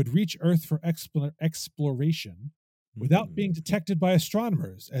could reach Earth for exploration without being detected by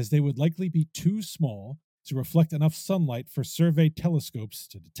astronomers, as they would likely be too small to reflect enough sunlight for survey telescopes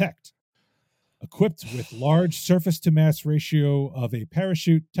to detect. Equipped with large surface-to-mass ratio of a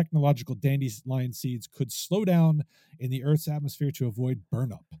parachute, technological dandelion seeds could slow down in the Earth's atmosphere to avoid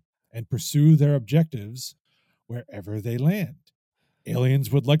burnup and pursue their objectives wherever they land.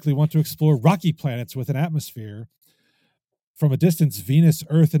 Aliens would likely want to explore rocky planets with an atmosphere. From a distance, Venus,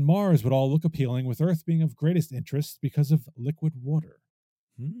 Earth, and Mars would all look appealing, with Earth being of greatest interest because of liquid water.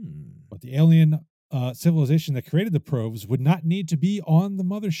 But the alien civilization that created the probes would not need to be on the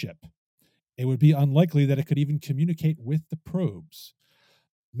mothership. It would be unlikely that it could even communicate with the probes.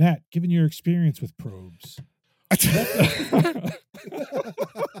 Matt, given your experience with probes,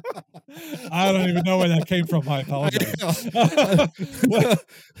 I don't even know where that came from. I apologize.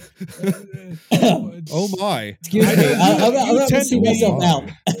 Oh my! Excuse me. I'm going to see myself out.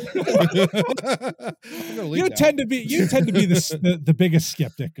 You tend to be the biggest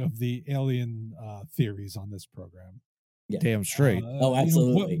skeptic of the alien theories on this program. Yeah. Damn straight.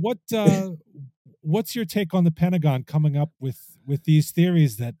 Absolutely. What's your take on the Pentagon coming up with these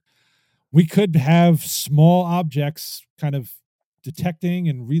theories that we could have small objects kind of detecting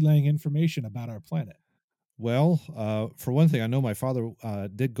and relaying information about our planet? Well, for one thing, I know my father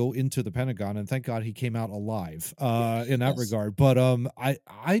did go into the Pentagon, and thank God he came out alive in that regard. But I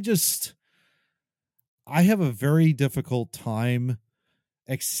have a very difficult time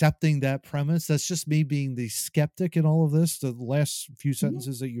accepting that premise. That's just me being the skeptic in all of this, the last few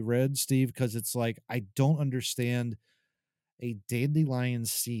sentences that you read, Steve, because it's like, I don't understand a dandelion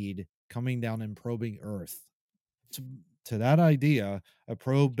seed coming down and probing Earth. To that idea, a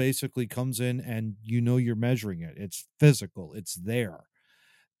probe basically comes in and you're measuring it. It's physical. It's there.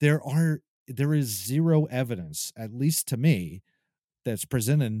 There is zero evidence, at least to me, that's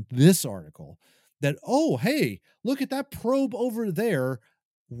presented in this article that, oh, hey, look at that probe over there.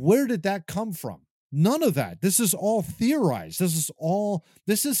 Where did that come from? None of that. This is all theorized. This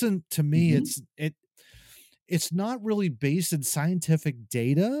isn't, to me, it's not really based in scientific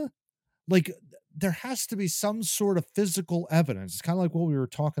data. Like, there has to be some sort of physical evidence. It's kind of like what we were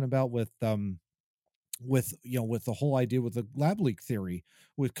talking about with the whole idea with the lab leak theory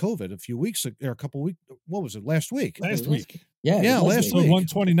with COVID a few weeks or a couple weeks. What was it? Last week. Last week. Yeah, last week.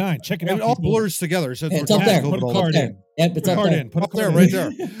 129. Check it out. It all blurs together. So it's up there. Put a card in. Yep, it's up there. Put up there, right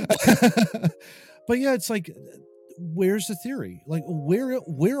there. But yeah, it's like, where's the theory? Like,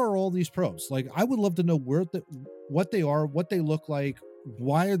 where are all these probes? Like, I would love to know what they are, what they look like,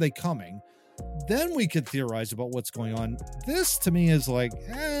 why are they coming? Then we could theorize about what's going on. This to me is like,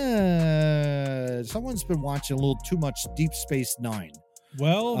 someone's been watching a little too much Deep Space Nine.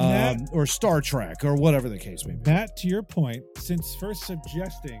 Well, Matt, or Star Trek, or whatever the case may be. Matt, to your point, since first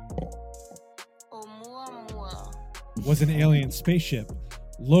suggesting was an alien spaceship,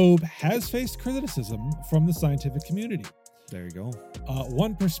 Loeb has faced criticism from the scientific community. There you go.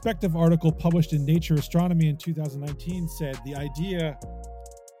 One Perspective article published in Nature Astronomy in 2019 said the idea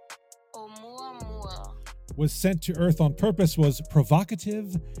was sent to Earth on purpose was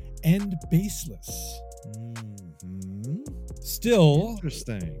provocative and baseless. Still,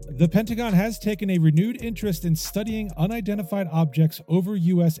 interesting. The Pentagon has taken a renewed interest in studying unidentified objects over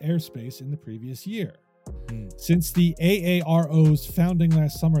U.S. airspace in the previous year. Since the AARO's founding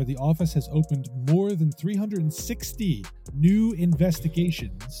last summer, the office has opened more than 360 new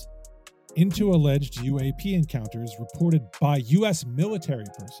investigations into alleged UAP encounters reported by U.S. military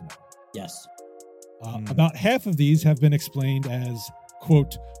personnel. Yes. About half of these have been explained as,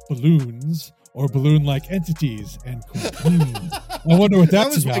 quote, balloons or balloon-like entities, end quote. wonder what that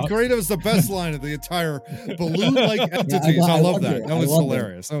that's was about. great. It was the best line of the entire balloon-like entities. I love that. That was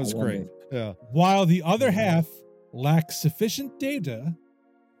hilarious. That was great. Yeah. While the other half lacks sufficient data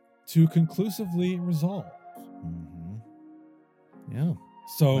to conclusively resolve. Mm-hmm. Yeah.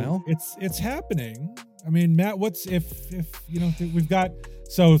 So it's happening. I mean, Matt, what's if we've got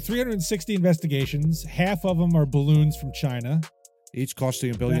 360 investigations, half of them are balloons from China. Each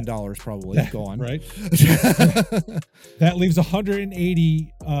costing $1 billion, probably. Go on. Right. That leaves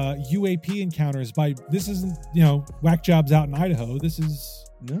 180 UAP encounters this isn't, whack jobs out in Idaho. This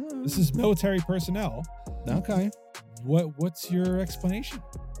is military personnel. Okay. What's your explanation?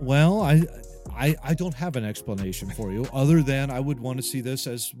 Well, I don't have an explanation for you other than I would want to see this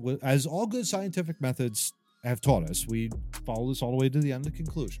as all good scientific methods have taught us. We follow this all the way to the end of the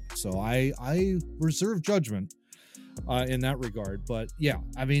conclusion. So I reserve judgment in that regard. But yeah,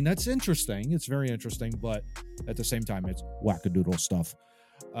 I mean, that's interesting. It's very interesting, but at the same time, it's wackadoodle stuff.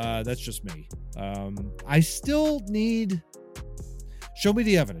 That's just me. I still need, show me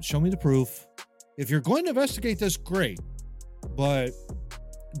the evidence, show me the proof. If you're going to investigate this, great. But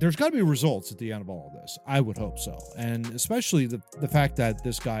there's got to be results at the end of all of this. I would hope so. And especially the fact that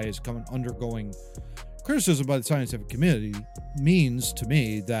this guy is undergoing criticism by the scientific community means to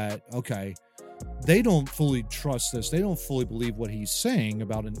me that, okay, they don't fully trust this. They don't fully believe what he's saying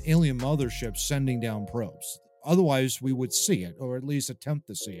about an alien mothership sending down probes. Otherwise, we would see it, or at least attempt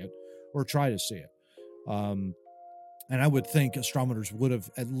to see it, or try to see it. And I would think astronomers would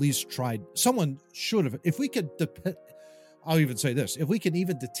have at least tried. Someone should have. If we could, I'll even say this. If we can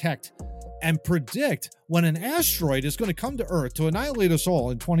even detect and predict when an asteroid is going to come to Earth to annihilate us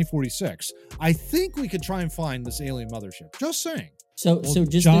all in 2046, I think we could try and find this alien mothership. Just saying. So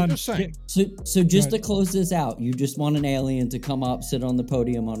just to close this out, you just want an alien to come up, sit on the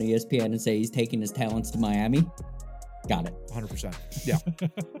podium on ESPN and say he's taking his talents to Miami? Got it. 100%. Yeah.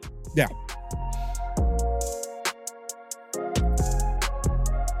 Yeah.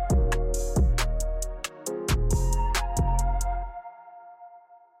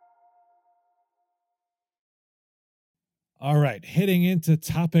 All right, heading into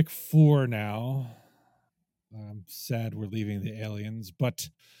topic 4 now. I'm sad we're leaving the aliens, but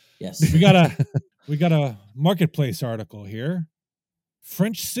yes, we got a marketplace article here.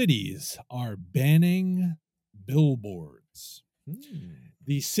 French cities are banning billboards.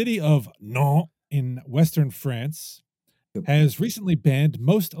 The city of Nantes in western France has recently banned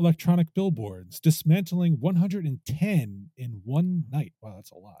most electronic billboards, dismantling 110 in one night. Wow,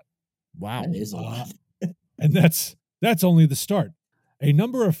 that's a lot. Wow, that is a lot. And that's only the start. A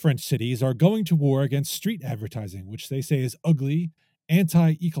number of French cities are going to war against street advertising, which they say is ugly,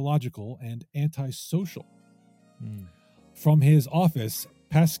 anti-ecological, and anti-social. From his office,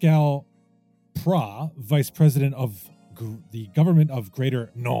 Pascal Prat, vice president of the government of Greater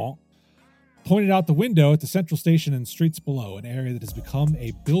Nantes, pointed out the window at the central station and streets below, an area that has become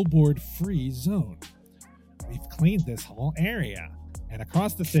a billboard-free zone. We've cleaned this whole area. And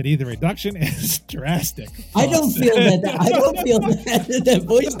across the city, the reduction is drastic. I don't feel that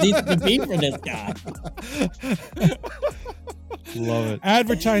voice needs to be for this guy. Love it.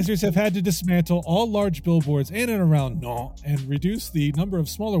 Advertisers have had to dismantle all large billboards in and around Nantes and reduce the number of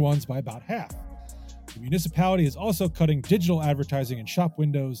smaller ones by about half. The municipality is also cutting digital advertising in shop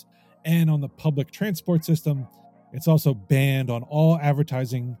windows and on the public transport system. It's also banned on all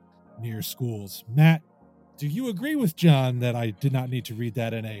advertising near schools. Matt, do you agree with John that I did not need to read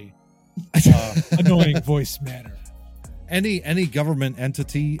that in a annoying voice manner? Any government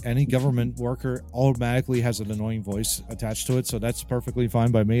entity, any government worker automatically has an annoying voice attached to it, so that's perfectly fine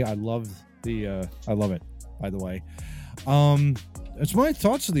by me. I love it, by the way. It's my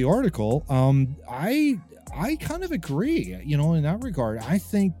thoughts of the article. I kind of agree, in that regard. I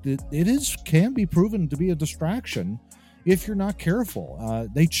think that it can be proven to be a distraction if you're not careful.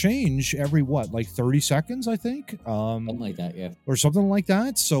 They change every 30 seconds, I think. Something like that, yeah. Or something like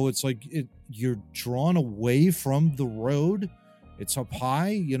that. So it's like you're drawn away from the road. It's up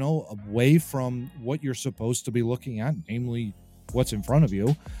high, away from what you're supposed to be looking at, namely what's in front of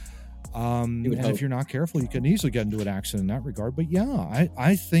you. And if you're not careful, you can easily get into an accident in that regard. But yeah,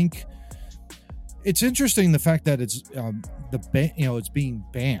 I think it's interesting the fact that it's it's being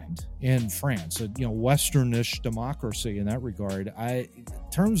banned in France, Westernish democracy in that regard. In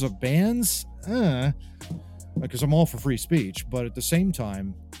terms of bans, because I'm all for free speech, but at the same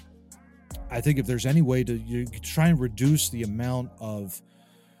time, I think if there's any way you try and reduce the amount of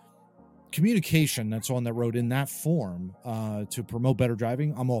communication that's on that road in that form to promote better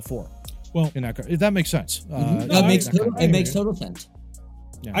driving, I'm all for it. Well, if that makes sense, it makes total sense.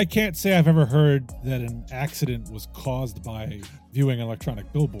 Yeah. I can't say I've ever heard that an accident was caused by viewing an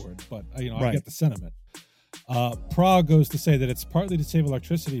electronic billboard, but I get the sentiment. Prague goes to say that it's partly to save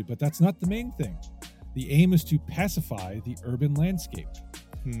electricity, but that's not the main thing. The aim is to pacify the urban landscape.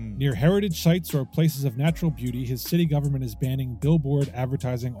 Near heritage sites or places of natural beauty, his city government is banning billboard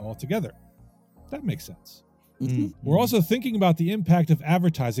advertising altogether. That makes sense. We're also thinking about the impact of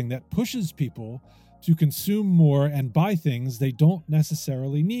advertising that pushes people to consume more and buy things they don't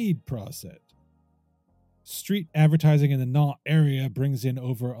necessarily need, Pra said. Street advertising in the Nantes area brings in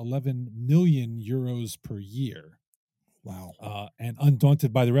over 11 million euros per year. Wow. And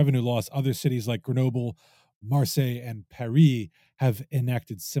undaunted by the revenue loss, other cities like Grenoble, Marseille, and Paris have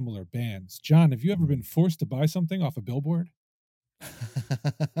enacted similar bans. John, have you ever been forced to buy something off a billboard?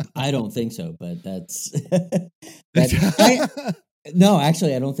 I don't think so, but no,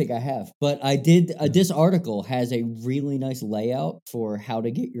 actually, I don't think I have. But I did. This article has a really nice layout for how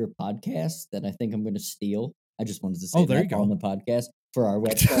to get your podcast that I think I'm going to steal. I just wanted to say that on the podcast for our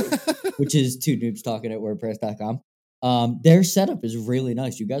website, which is toonoops@wordpress.com. Their setup is really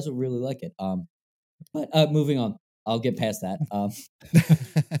nice. You guys will really like it. But moving on, I'll get past that.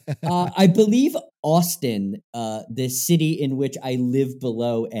 I believe Austin, the city in which I live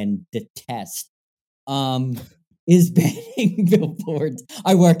below and detest, is banning billboards.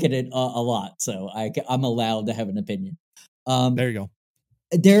 I work at it a lot, so I'm allowed to have an opinion. There you go.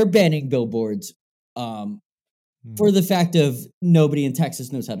 They're banning billboards for the fact of nobody in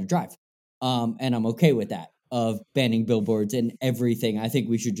Texas knows how to drive. And I'm okay with that, of banning billboards and everything. I think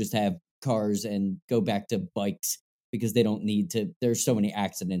we should just have cars and go back to bikes because they don't need to. There's so many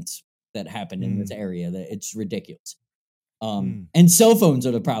accidents that happen in this area that it's ridiculous. And cell phones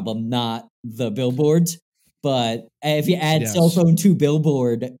are the problem, not the billboards. But if you add cell phone to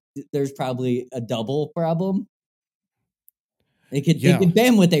billboard, there's probably a double problem. They could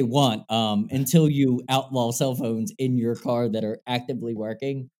ban what they want until you outlaw cell phones in your car that are actively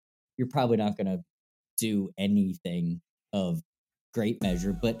working. You're probably not going to do anything of great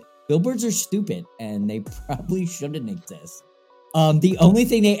measure. But billboards are stupid, and they probably shouldn't exist. The only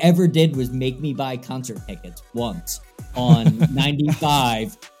thing they ever did was make me buy concert tickets once on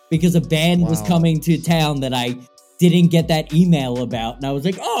 95 because a band was coming to town that I didn't get that email about. And I was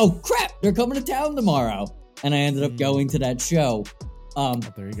like, oh, crap, they're coming to town tomorrow. And I ended up going to that show.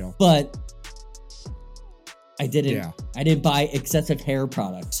 There you go. But I didn't buy excessive hair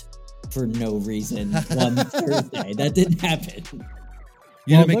products for no reason one Thursday. That didn't happen.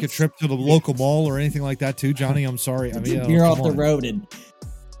 You didn't make a trip to the local mall or anything like that too, Johnny? I'm sorry. I mean, you're off the road and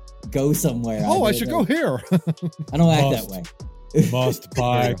go somewhere. Oh, I should go here. I don't act that way. Must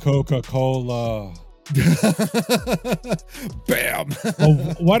buy Coca-Cola. Bam. Well,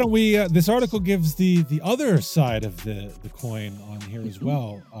 why don't we? This article gives the other side of the coin on here as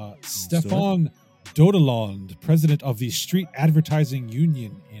well. Stéphane Daudeland, president of the Street Advertising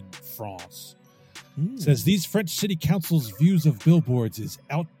Union in France, says these French city council's views of billboards is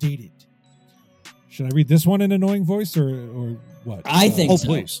outdated. Should I read this one in an annoying voice or what? I think so.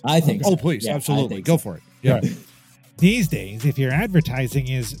 Please. I think so. Oh, please. Yeah, absolutely. Go for it. Yeah. These days, if your advertising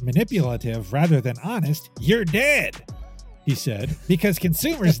is manipulative rather than honest, you're dead, he said, because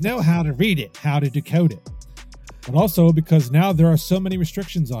consumers know how to read it, how to decode it. But also because now there are so many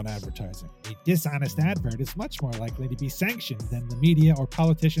restrictions on advertising. A dishonest advert is much more likely to be sanctioned than the media or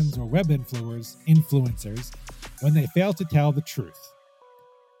politicians or web influencers when they fail to tell the truth.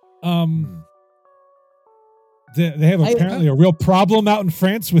 They have apparently a real problem out in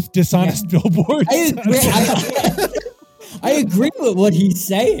France with dishonest billboards. I agree with what he's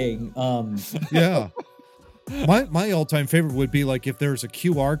saying. Yeah. My all-time favorite would be like if there's a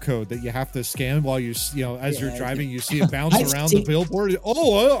QR code that you have to scan while as you're driving, you see it bounce around the billboard.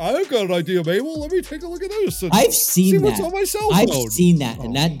 Oh, I've got an idea, Mabel. Let me take a look at this. I've seen that. What's on my cell phone. I've seen that,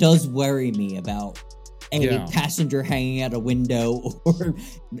 and that does worry me about a passenger hanging out a window or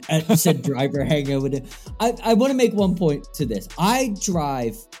said driver hanging out a window. I want to make one point to this. I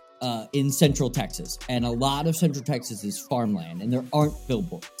drive in Central Texas, and a lot of Central Texas is farmland, and there aren't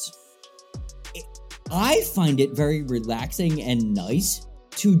billboards. I find it very relaxing and nice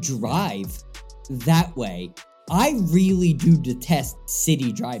to drive that way. I really do detest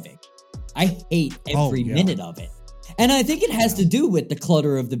city driving. I hate every minute of it. And I think it has to do with the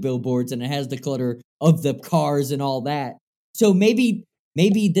clutter of the billboards, and it has the clutter of the cars and all that. So maybe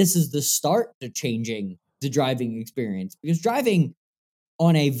this is the start to changing the driving experience, because driving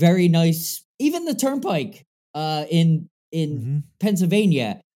on a very nice, even the turnpike in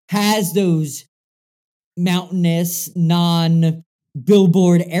Pennsylvania has those mountainous,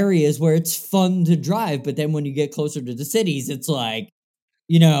 non-billboard areas where it's fun to drive. But then when you get closer to the cities, it's like,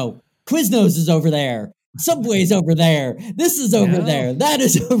 Quiznos is over there. Subway's over there. This is over there. That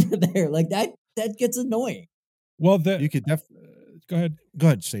is over there. Like that gets annoying. Well, you could go ahead. Go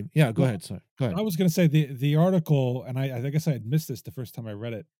ahead, Steve. Yeah, go ahead. Sorry. Go ahead. I was going to say the article, and I guess I had missed this the first time I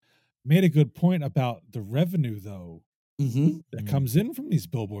read it, made a good point about the revenue, though, that comes in from these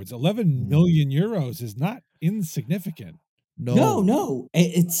billboards. 11 million euros is not insignificant. No.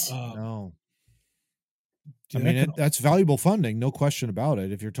 It's no. I mean, that's valuable funding, no question about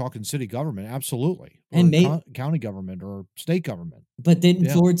it. If you're talking city government, absolutely, or county government or state government. But didn't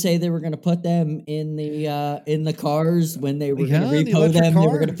Ford say they were going to put them in the cars when they were going to repo them? They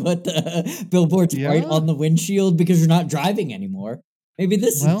were going to put the billboards right on the windshield because you're not driving anymore. Maybe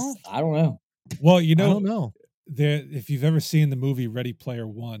this is, I don't know. Well, I don't know. If you've ever seen the movie Ready Player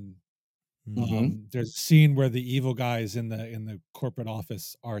One, there's a scene where the evil guys in the corporate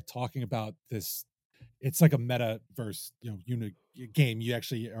office are talking about this. It's like a metaverse, game. You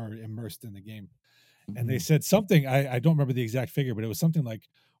actually are immersed in the game. And they said something, I don't remember the exact figure, but it was something like,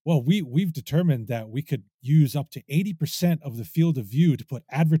 well, we've determined that we could use up to 80% of the field of view to put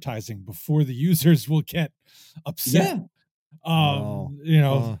advertising before the users will get upset. So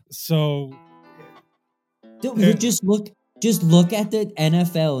just look at the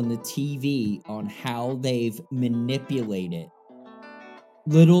NFL and the TV on how they've manipulated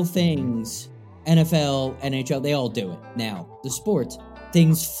little things. NFL, NHL, they all do it now. The sports,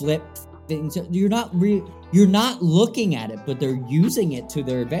 things flip, things. You're not looking at it, but they're using it to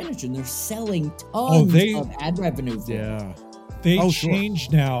their advantage, and they're selling tons of ad revenue for it. They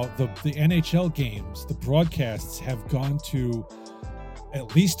changed now the NHL games. The broadcasts have gone to,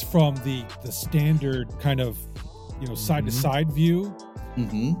 at least from the standard kind of side to side view.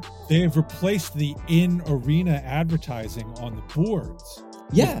 They have replaced the in arena advertising on the boards.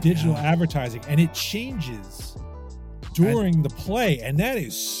 With digital advertising, and it changes during the play, and that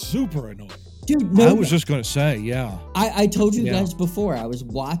is super annoying. Dude, I was just going to say, I told you guys before, I was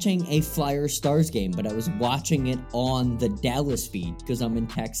watching a Flyers Stars game, but I was watching it on the Dallas feed because I'm in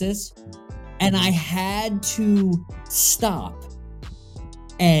Texas, and I had to stop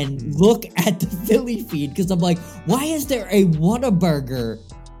and look at the Philly feed because I'm like, why is there a Whataburger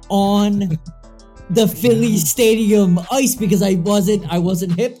on the Philly Stadium ice? Because I wasn't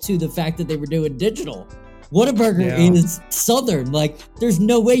hip to the fact that they were doing digital. Whataburger is Southern. Like, there's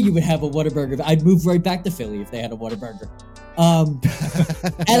no way you would have a Whataburger. I'd move right back to Philly if they had a Whataburger.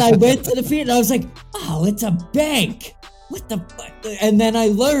 And I went to the feed and I was like, oh, it's a bank. What the fuck? And then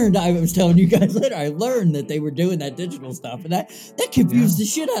I was telling you guys later, I learned that they were doing that digital stuff, and that confused the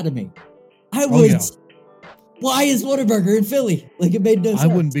shit out of me. Why is Whataburger in Philly? Like, it made no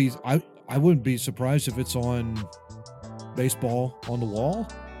sense. I wouldn't be surprised if it's on Baseball on the Wall.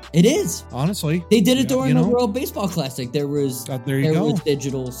 It is. Honestly. They did it during the World Baseball Classic. There was was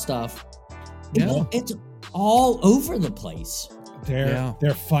digital stuff. It's all over the place. They're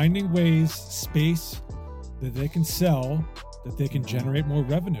finding space that they can sell, that they can generate more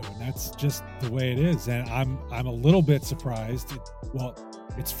revenue, and that's just the way it is. And I'm a little bit surprised.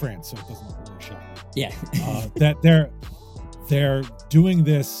 It's France, so it doesn't really shock me. Yeah. That they're doing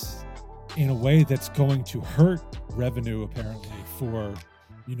this in a way that's going to hurt revenue, apparently, for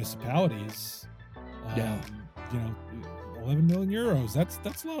municipalities. 11 million euros.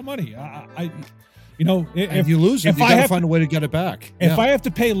 That's a lot of money. If you lose it, you gotta find a way to get it back. If I have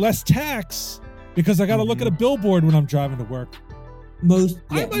to pay less tax because I got to look at a billboard when I'm driving to work,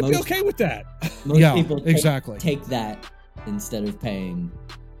 I might be okay with that. Most people take that instead of paying.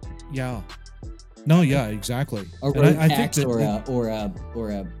 Yeah. No, exactly. A road tax or a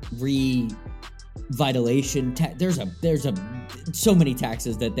revitalization tax. There's so many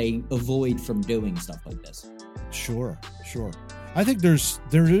taxes that they avoid from doing stuff like this. Sure. I think there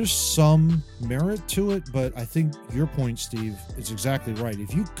is some merit to it, but I think your point, Steve, is exactly right.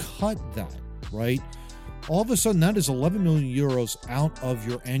 If you cut that, right, all of a sudden that is 11 million euros out of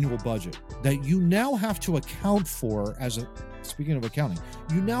your annual budget that you now have to account for speaking of accounting,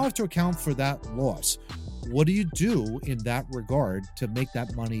 you now have to account for that loss. What do you do in that regard to make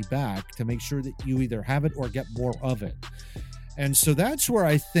that money back, to make sure that you either have it or get more of it? And so that's where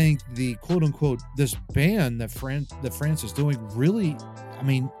I think the quote unquote, this ban that France is doing really, I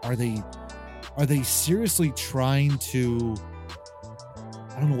mean, are they seriously trying to,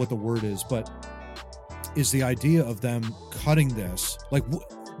 I don't know what the word is, but is the idea of them cutting this, like,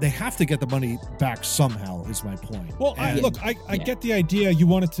 they have to get the money back somehow, is my point. Well, I get the idea. You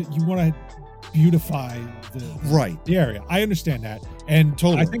want to beautify the area. I understand that, and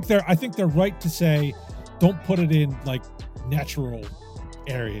totally. I think they're right to say, don't put it in like natural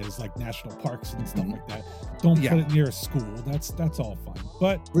areas like national parks and stuff like that. Don't put it near a school. That's all fine.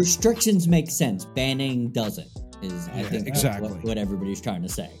 But restrictions make sense. Banning doesn't. I think exactly what everybody's trying to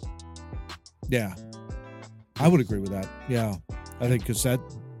say. Yeah, I would agree with that. Yeah, I think because that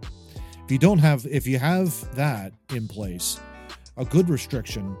if you have that in place, a good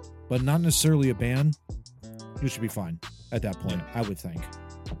restriction, but not necessarily a ban, you should be fine at that point. I would think.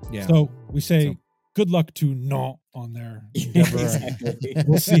 Yeah. So we say good luck to Nantes on their endeavor. Exactly.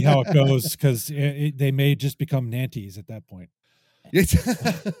 We'll see how it goes because they may just become Nantes at that point.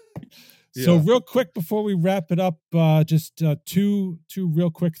 So real quick before we wrap it up, just two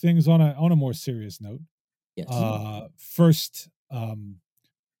real quick things on a more serious note. Yes. First,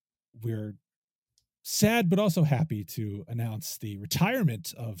 we're sad but also happy to announce the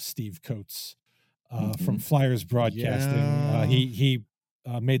retirement of Steve Coates from Flyers Broadcasting. Yeah. He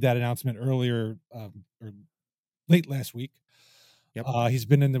made that announcement earlier or late last week. Yep. He's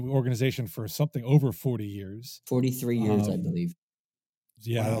been in the organization for something over 40 years. 43 years, I believe.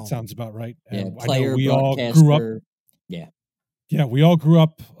 Yeah, that sounds about right. Yeah, And player, I know we all broadcaster. grew up. Yeah. Yeah, we all grew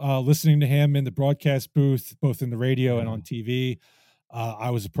up listening to him in the broadcast booth, both in the radio and on TV. I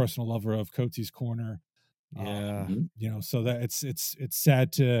was a personal lover of Coates's Corner. Yeah. So that it's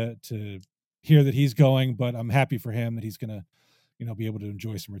sad to hear that he's going, but I'm happy for him that he's gonna, be able to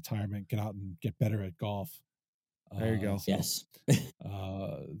enjoy some retirement, get out and get better at golf. There you go. Yes.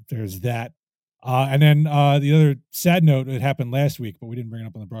 There's that. And then the other sad note that happened last week, but we didn't bring it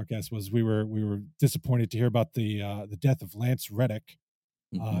up on the broadcast, was we were disappointed to hear about the death of Lance Reddick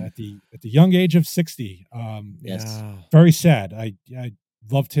at the young age of 60. Yes. Very sad. I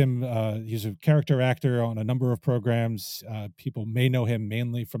loved him. He's a character actor on a number of programs. People may know him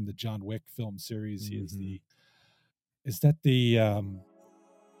mainly from the John Wick film series. He is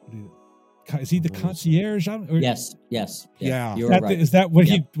is he the concierge? Yes. Yeah. You're right. Is that what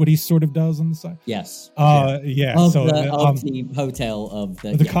he sort of does on the side? Yes. Yeah. Of So the hotel of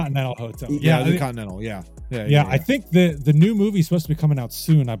the Continental Hotel. Yeah, the Continental. Yeah. I think the new movie's supposed to be coming out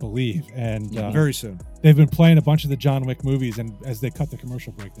soon, I believe, and very soon. They've been playing a bunch of the John Wick movies, and as they cut the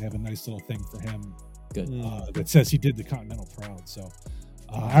commercial break, they have a nice little thing for him. Good. That says he did the Continental proud. So.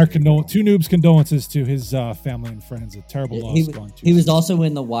 Our Two Noobs condolences to his family and friends. A terrible loss. He was also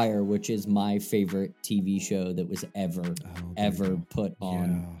in The Wire, which is my favorite TV show that was ever put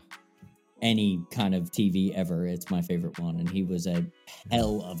on any kind of TV ever. It's my favorite one, and he was a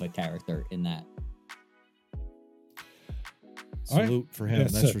hell of a character in that. Salute for him.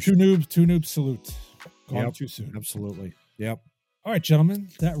 Yes, that's for Two Noobs salute. Gone too soon. Absolutely. Yep. All right, gentlemen,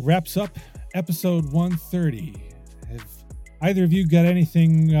 that wraps up episode 130. Have either of you got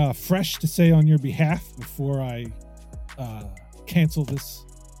anything fresh to say on your behalf before I cancel this?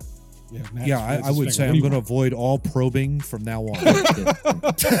 I would say I'm going to avoid all probing from now on.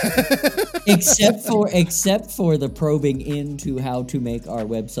 except for the probing into how to make our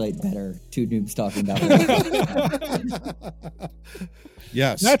website better. Two Noobs Talking About it.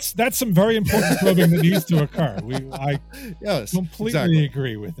 Yes. That's some very important probing that needs to occur. I completely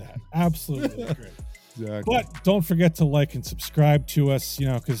agree with that. Absolutely agree. Exactly. But don't forget to like and subscribe to us,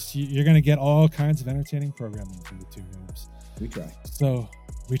 because you're going to get all kinds of entertaining programming from the Two Noobs. We try. So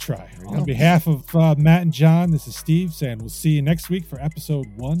we try. On behalf of Matt and John, this is Steve saying we'll see you next week for episode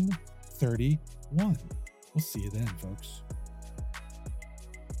 131. We'll see you then, folks.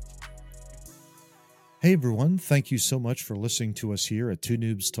 Hey, everyone. Thank you so much for listening to us here at Two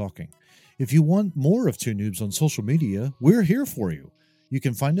Noobs Talking. If you want more of Two Noobs on social media, we're here for you. You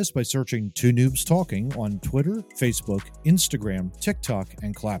can find us by searching Two Noobs Talking on Twitter, Facebook, Instagram, TikTok,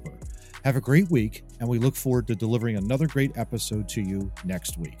 and Clapper. Have a great week, and we look forward to delivering another great episode to you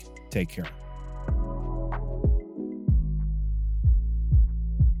next week. Take care.